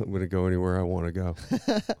go anywhere I want to go.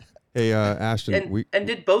 Hey, Ashton,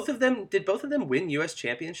 did both of them win U.S.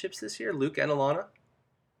 championships this year, Luke and Alana?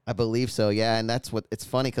 I believe so. Yeah, and that's what it's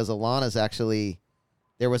funny because Alana's actually,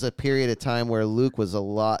 there was a period of time where Luke was a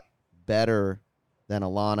lot better than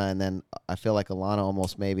Alana, and then I feel like Alana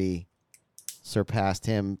almost maybe surpassed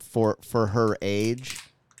him for her age.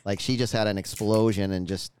 Like, she just had an explosion and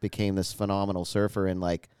just became this phenomenal surfer in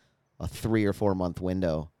like a 3 or 4 month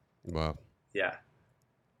window. Wow. Yeah.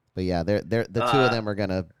 But yeah, the two of them are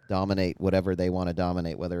gonna dominate whatever they want to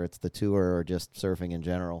dominate, whether it's the tour or just surfing in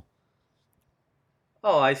general.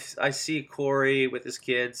 Oh, I see Corey with his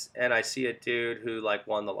kids, and I see a dude who like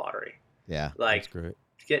won the lottery. Yeah, like that's great.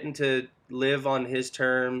 Getting to live on his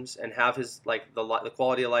terms and have his like the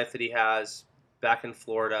quality of life that he has back in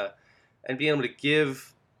Florida, and being able to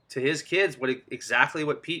give to his kids exactly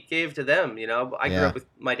what Pete gave to them. You know, I grew up with,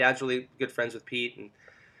 my dad's really good friends with Pete, and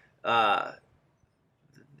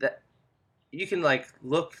that you can like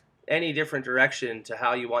look any different direction to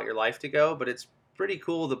how you want your life to go, but it's pretty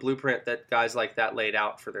cool the blueprint that guys like that laid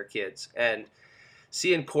out for their kids. And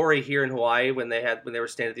seeing Corey here in Hawaii when they were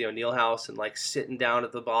staying at the O'Neill house and like sitting down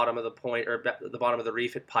at the bottom of the point or the bottom of the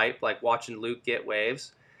reef at Pipe, like watching Luke get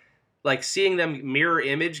waves, like seeing them mirror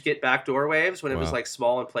image get backdoor waves when it was like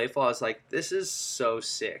small and playful. I was like, this is so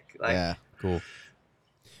sick. Like, yeah, cool.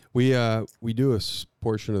 We do a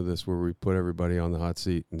portion of this where we put everybody on the hot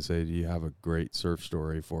seat and say, do you have a great surf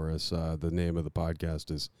story for us? The name of the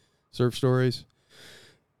podcast is Surf Stories.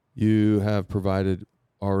 You have provided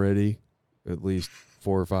already at least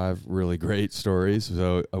 4 or 5 really great stories,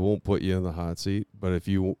 so I won't put you in the hot seat. But if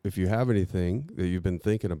you have anything that you've been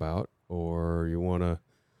thinking about or you want to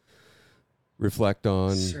reflect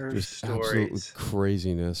on surf just stories. Absolute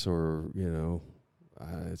craziness, or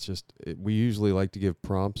it's just we usually like to give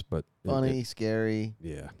prompts, but funny, scary,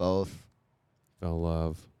 both. Fell in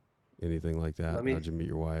love, anything like that. How'd you meet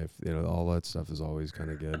your wife? All that stuff is always kind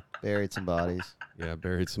of good. Buried some bodies. Yeah,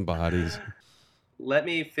 buried some bodies. let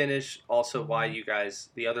me finish also why you guys,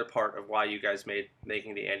 the other part of why you guys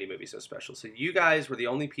making the Andy movie so special. So you guys were the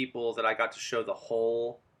only people that I got to show the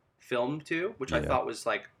whole film to, which I thought was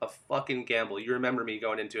like a fucking gamble. You remember me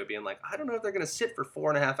going into it being like, I don't know if they're going to sit for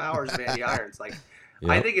 4.5 hours of Andy Irons. Like,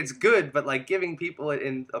 yep. I think it's good, but like giving people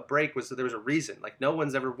in a break was, there was a reason. Like no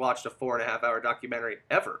one's ever watched a 4.5 hour documentary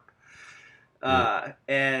ever.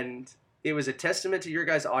 And it was a testament to your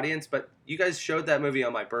guys' audience, but you guys showed that movie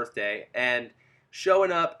on my birthday, and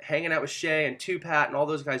showing up, hanging out with Shay and Two-Pat and all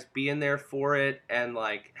those guys being there for it, and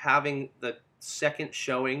like having the second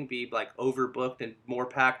showing be like overbooked and more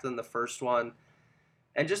packed than the first one,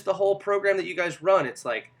 and just the whole program that you guys run. It's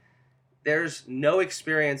like there's no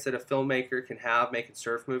experience that a filmmaker can have making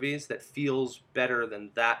surf movies that feels better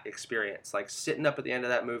than that experience. Like sitting up at the end of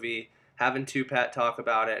that movie, having Two-Pat talk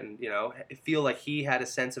about it, and feel like he had a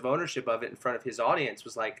sense of ownership of it in front of his audience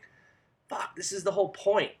was like, fuck, this is the whole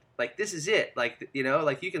point. Like, this is it. Like,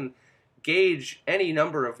 like you can gauge any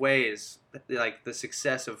number of ways, like the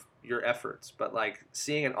success of your efforts. But like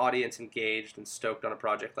seeing an audience engaged and stoked on a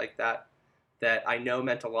project like that I know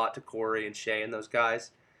meant a lot to Corey and Shay and those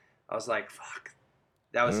guys, I was like, fuck,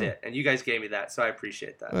 that was it. And you guys gave me that, so I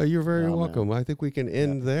appreciate that. You're very welcome. Man. I think we can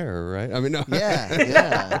end there, right? I mean, no.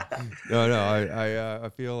 Yeah. No. I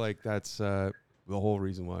feel like that's the whole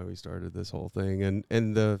reason why we started this whole thing,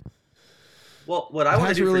 and the. Well, what I want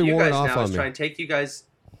to do for you guys now is try and take you guys.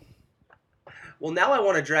 Well, now I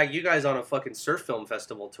want to drag you guys on a fucking surf film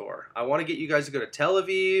festival tour. I want to get you guys to go to Tel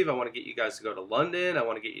Aviv. I want to get you guys to go to London. I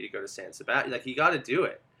want to get you to go to San Sebastian. Like, you got to do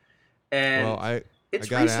it. And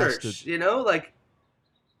it's research, like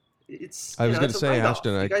it's. I was going to say,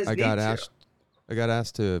 Ashton, I got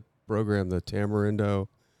asked to program the Tamarindo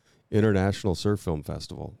International Surf Film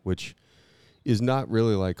Festival, which is not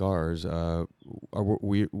really like ours.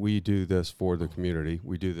 We do this for the community.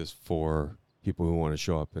 We do this for people who want to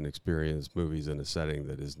show up and experience movies in a setting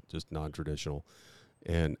that is just non-traditional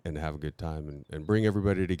and have a good time and bring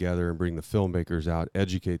everybody together and bring the filmmakers out,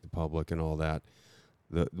 educate the public and all that.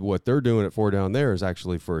 What they're doing it for down there is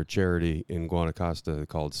actually for a charity in Guanacaste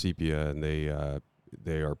called Sepia, and they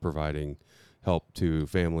are providing help to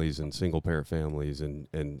families and single-parent families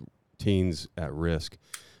and teens at risk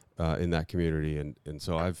in that community, and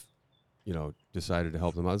so I've decided to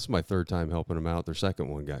help them out. This is my third time helping them out. Their second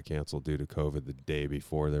one got canceled due to COVID the day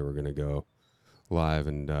before they were going to go live,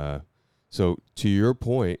 and so to your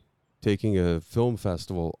point, taking a film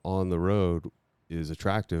festival on the road is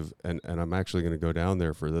attractive, and I'm actually going to go down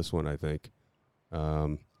there for this one. I think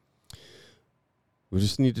we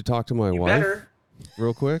just need to talk to my wife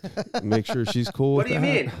real quick, make sure she's cool. What do you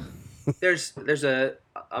mean? There's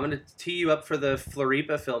I'm going to tee you up for the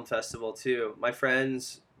Floripa Film Festival, too. My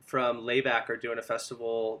friends from Layback are doing a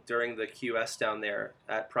festival during the QS down there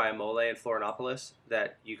at Praia Mole in Florianopolis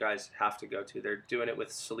that you guys have to go to. They're doing it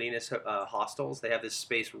with Salinas Hostels. They have this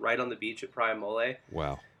space right on the beach at Praia Mole.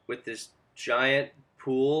 Wow. With this giant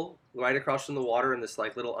pool right across from the water and this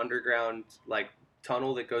like little underground like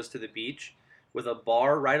tunnel that goes to the beach, with a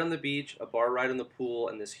bar right on the beach, a bar right on the pool,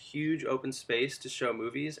 and this huge open space to show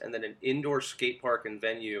movies, and then an indoor skate park and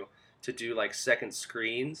venue to do like second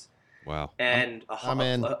screens. Wow. And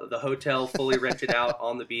the hotel fully rented out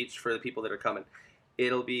on the beach for the people that are coming.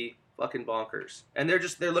 It'll be fucking bonkers. And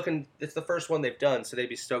they're looking, it's the first one they've done, so they'd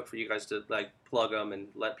be stoked for you guys to like plug them and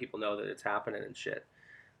let people know that it's happening and shit.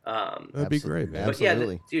 That'd be great, man. But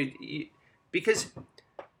absolutely. Yeah, dude, because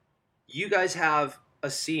you guys have a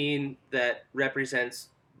scene that represents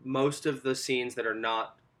most of the scenes that are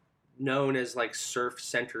not known as like surf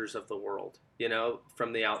centers of the world,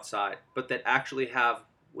 from the outside, but that actually have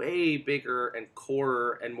way bigger and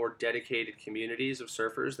core and more dedicated communities of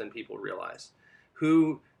surfers than people realize,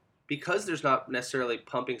 who, because there's not necessarily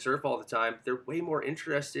pumping surf all the time, they're way more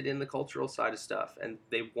interested in the cultural side of stuff, and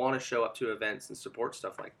they want to show up to events and support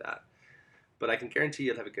stuff like that. But I can guarantee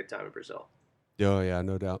you'll have a good time in Brazil. Oh yeah,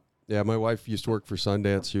 no doubt. Yeah, my wife used to work for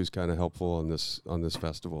Sundance. She was kind of helpful on this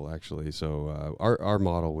festival, actually. So our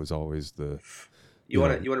model was always the. You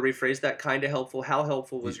want to rephrase that? Kind of helpful. How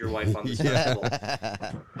helpful was your wife on this festival?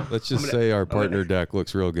 Let's just say our partner deck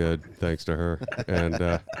looks real good, thanks to her.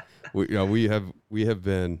 And we have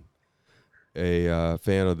been a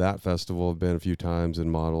fan of that festival. Been a few times and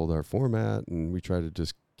modeled our format, and we try to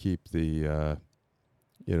just keep the.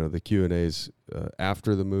 The Q&As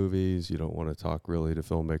after the movies. You don't want to talk really to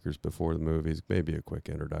filmmakers before the movies. Maybe a quick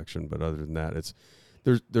introduction, but other than that,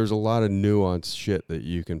 there's a lot of nuanced shit that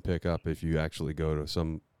you can pick up if you actually go to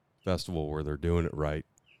some festival where they're doing it right.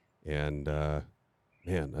 And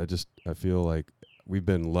man, I feel like we've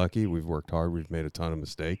been lucky. We've worked hard. We've made a ton of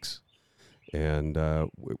mistakes, And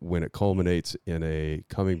when it culminates in a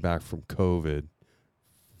coming back from COVID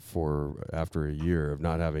for after a year of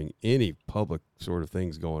not having any public sort of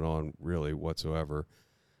things going on really whatsoever,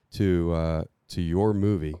 to your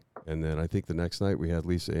movie, and then I think the next night we had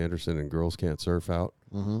Lisa Anderson and Girls Can't Surf Out,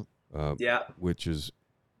 which is,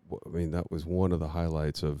 I mean, that was one of the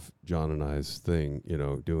highlights of John and I's thing,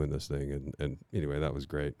 doing this thing, and anyway, that was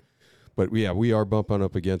great. But yeah, we are bumping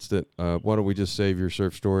up against it. Why don't we just save your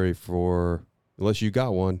surf story for, unless you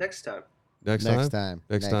got one. Next time. Next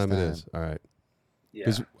time it is. All right.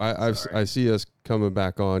 Because I see us coming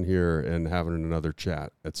back on here and having another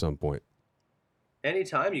chat at some point.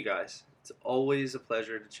 Anytime, you guys. It's always a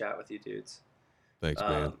pleasure to chat with you dudes. Thanks,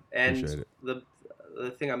 man. And appreciate it.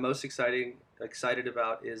 The thing I'm most excited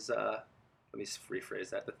about is let me rephrase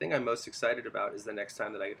that. The thing I'm most excited about is the next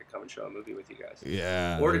time that I get to come and show a movie with you guys.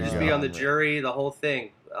 Yeah. Or to just be on the jury, the whole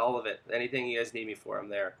thing, all of it. Anything you guys need me for, I'm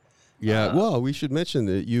there. Yeah. Well, we should mention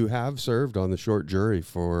that you have served on the short jury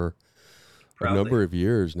for a number of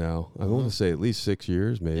years now. I want to say at least 6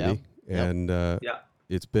 years, maybe. Yeah. And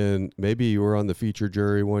it's been, maybe you were on the feature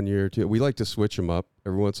jury one year too. We like to switch them up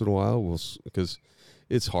every once in a while, because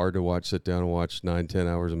it's hard to sit down and watch 9-10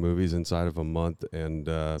 hours of movies inside of a month. And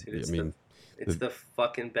dude, it's the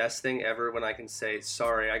fucking best thing ever when I can say,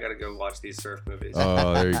 sorry, I got to go watch these surf movies.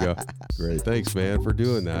 Oh, there you go. Great. Thanks, man, for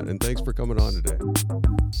doing that. And thanks for coming on today.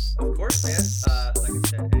 Of course, man. Like I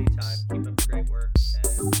said, anytime. Keep up the great work.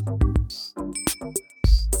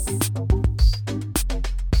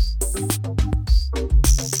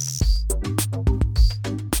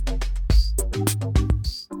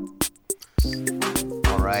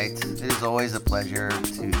 All right. It is always a pleasure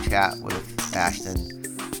to chat with Ashton.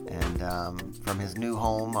 And from his new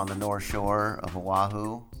home on the North Shore of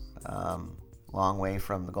Oahu, long way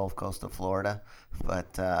from the Gulf Coast of Florida.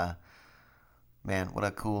 But, man, what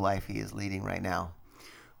a cool life he is leading right now.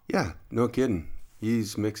 Yeah, no kidding.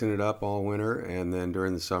 He's mixing it up all winter, and then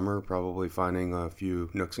during the summer, probably finding a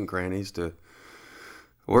few nooks and crannies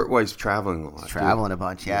he's traveling a lot. Traveling a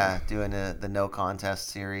bunch, yeah. Doing the No Contest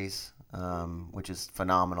series, which is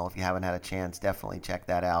phenomenal. If you haven't had a chance, definitely check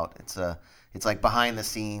that out. It's like behind the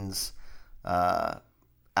scenes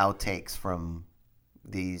outtakes from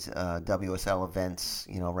these WSL events,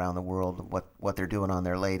 around the world, what they're doing on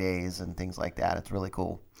their lay days and things like that. It's really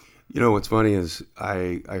cool. What's funny is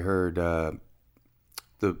I heard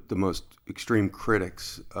the most extreme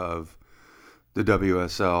critics of the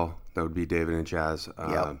WSL, that would be David and Chaz,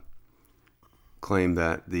 claim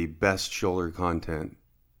that the best shoulder content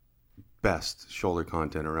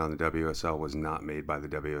around the WSL was not made by the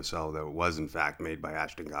WSL, that it was in fact made by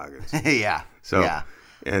Ashton Goggans. Yeah. So, yeah.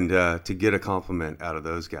 And to get a compliment out of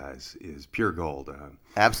those guys is pure gold.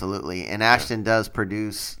 Absolutely. And Ashton does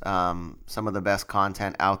produce some of the best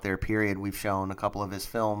content out there, period. We've shown a couple of his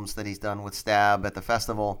films that he's done with Stab at the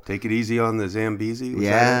festival. Take It Easy on the Zambezi.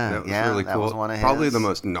 That was really cool. Was one of Probably his. the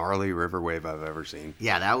most gnarly river wave I've ever seen.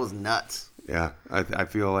 Yeah, that was nuts. Yeah. I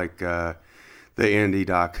feel like the Andy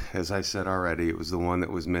doc, as I said already, it was the one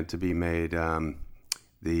that was meant to be made.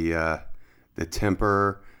 The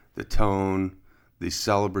temper, the tone, the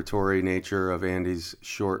celebratory nature of Andy's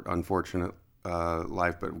short, unfortunate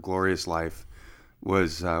life, but glorious life,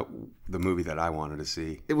 was the movie that I wanted to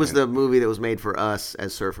see. It was the movie that was made for us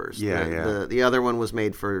as surfers. Yeah, The other one was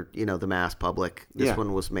made for the mass public. This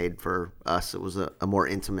one was made for us. It was a more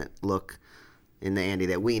intimate look in the Andy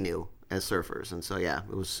that we knew as surfers, and so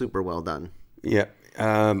it was super well done. Yeah.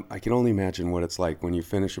 I can only imagine what it's like when you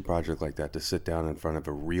finish a project like that, to sit down in front of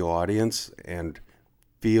a real audience and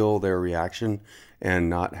feel their reaction and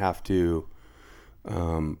not have to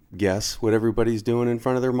guess what everybody's doing in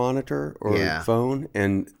front of their monitor or phone.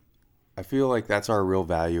 And I feel like that's our real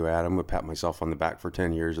value add. I'm going to pat myself on the back for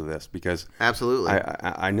 10 years of this, because absolutely,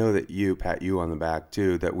 I know that you pat you on the back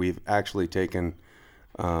too, that we've actually taken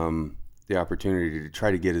the opportunity to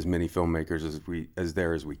try to get as many filmmakers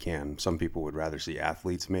as we can. Some people would rather see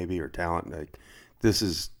athletes maybe, or talent. Like this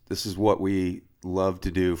is what we love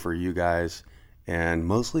to do for you guys, and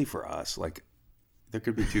mostly for us. Like there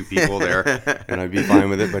could be two people there and I'd be fine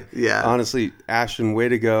with it. But honestly, Ashton, way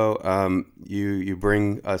to go. You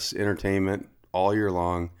bring us entertainment all year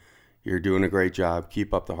long. You're doing a great job.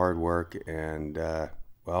 Keep up the hard work, and have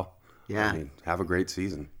a great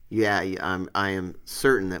season. Yeah, I am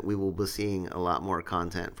certain that we will be seeing a lot more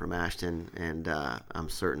content from Ashton, and I'm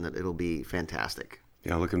certain that it'll be fantastic.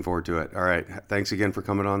 Yeah, looking forward to it. All right. Thanks again for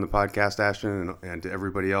coming on the podcast, Ashton, and to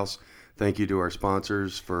everybody else. Thank you to our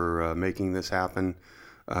sponsors for making this happen.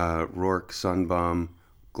 Rourke, Sunbum,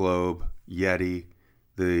 Globe, Yeti,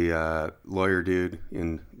 the lawyer dude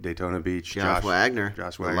in Daytona Beach, Josh Wagner,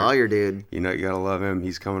 the lawyer dude. You gotta love him.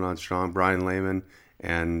 He's coming on strong. Brian Lehman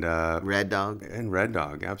and Red Dog,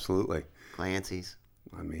 absolutely. Clancy's.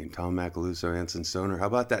 I mean, Tom Macaluso, Anson Stoner. How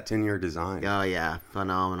about that 10-year design? Oh yeah,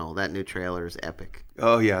 phenomenal. That new trailer is epic.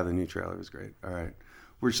 Oh yeah, the new trailer was great. All right,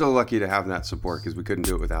 we're so lucky to have that support because we couldn't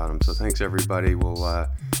do it without them. So thanks everybody. We'll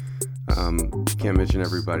can't mention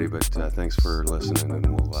everybody, but thanks for listening,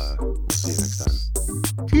 and we'll see you next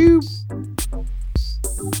time.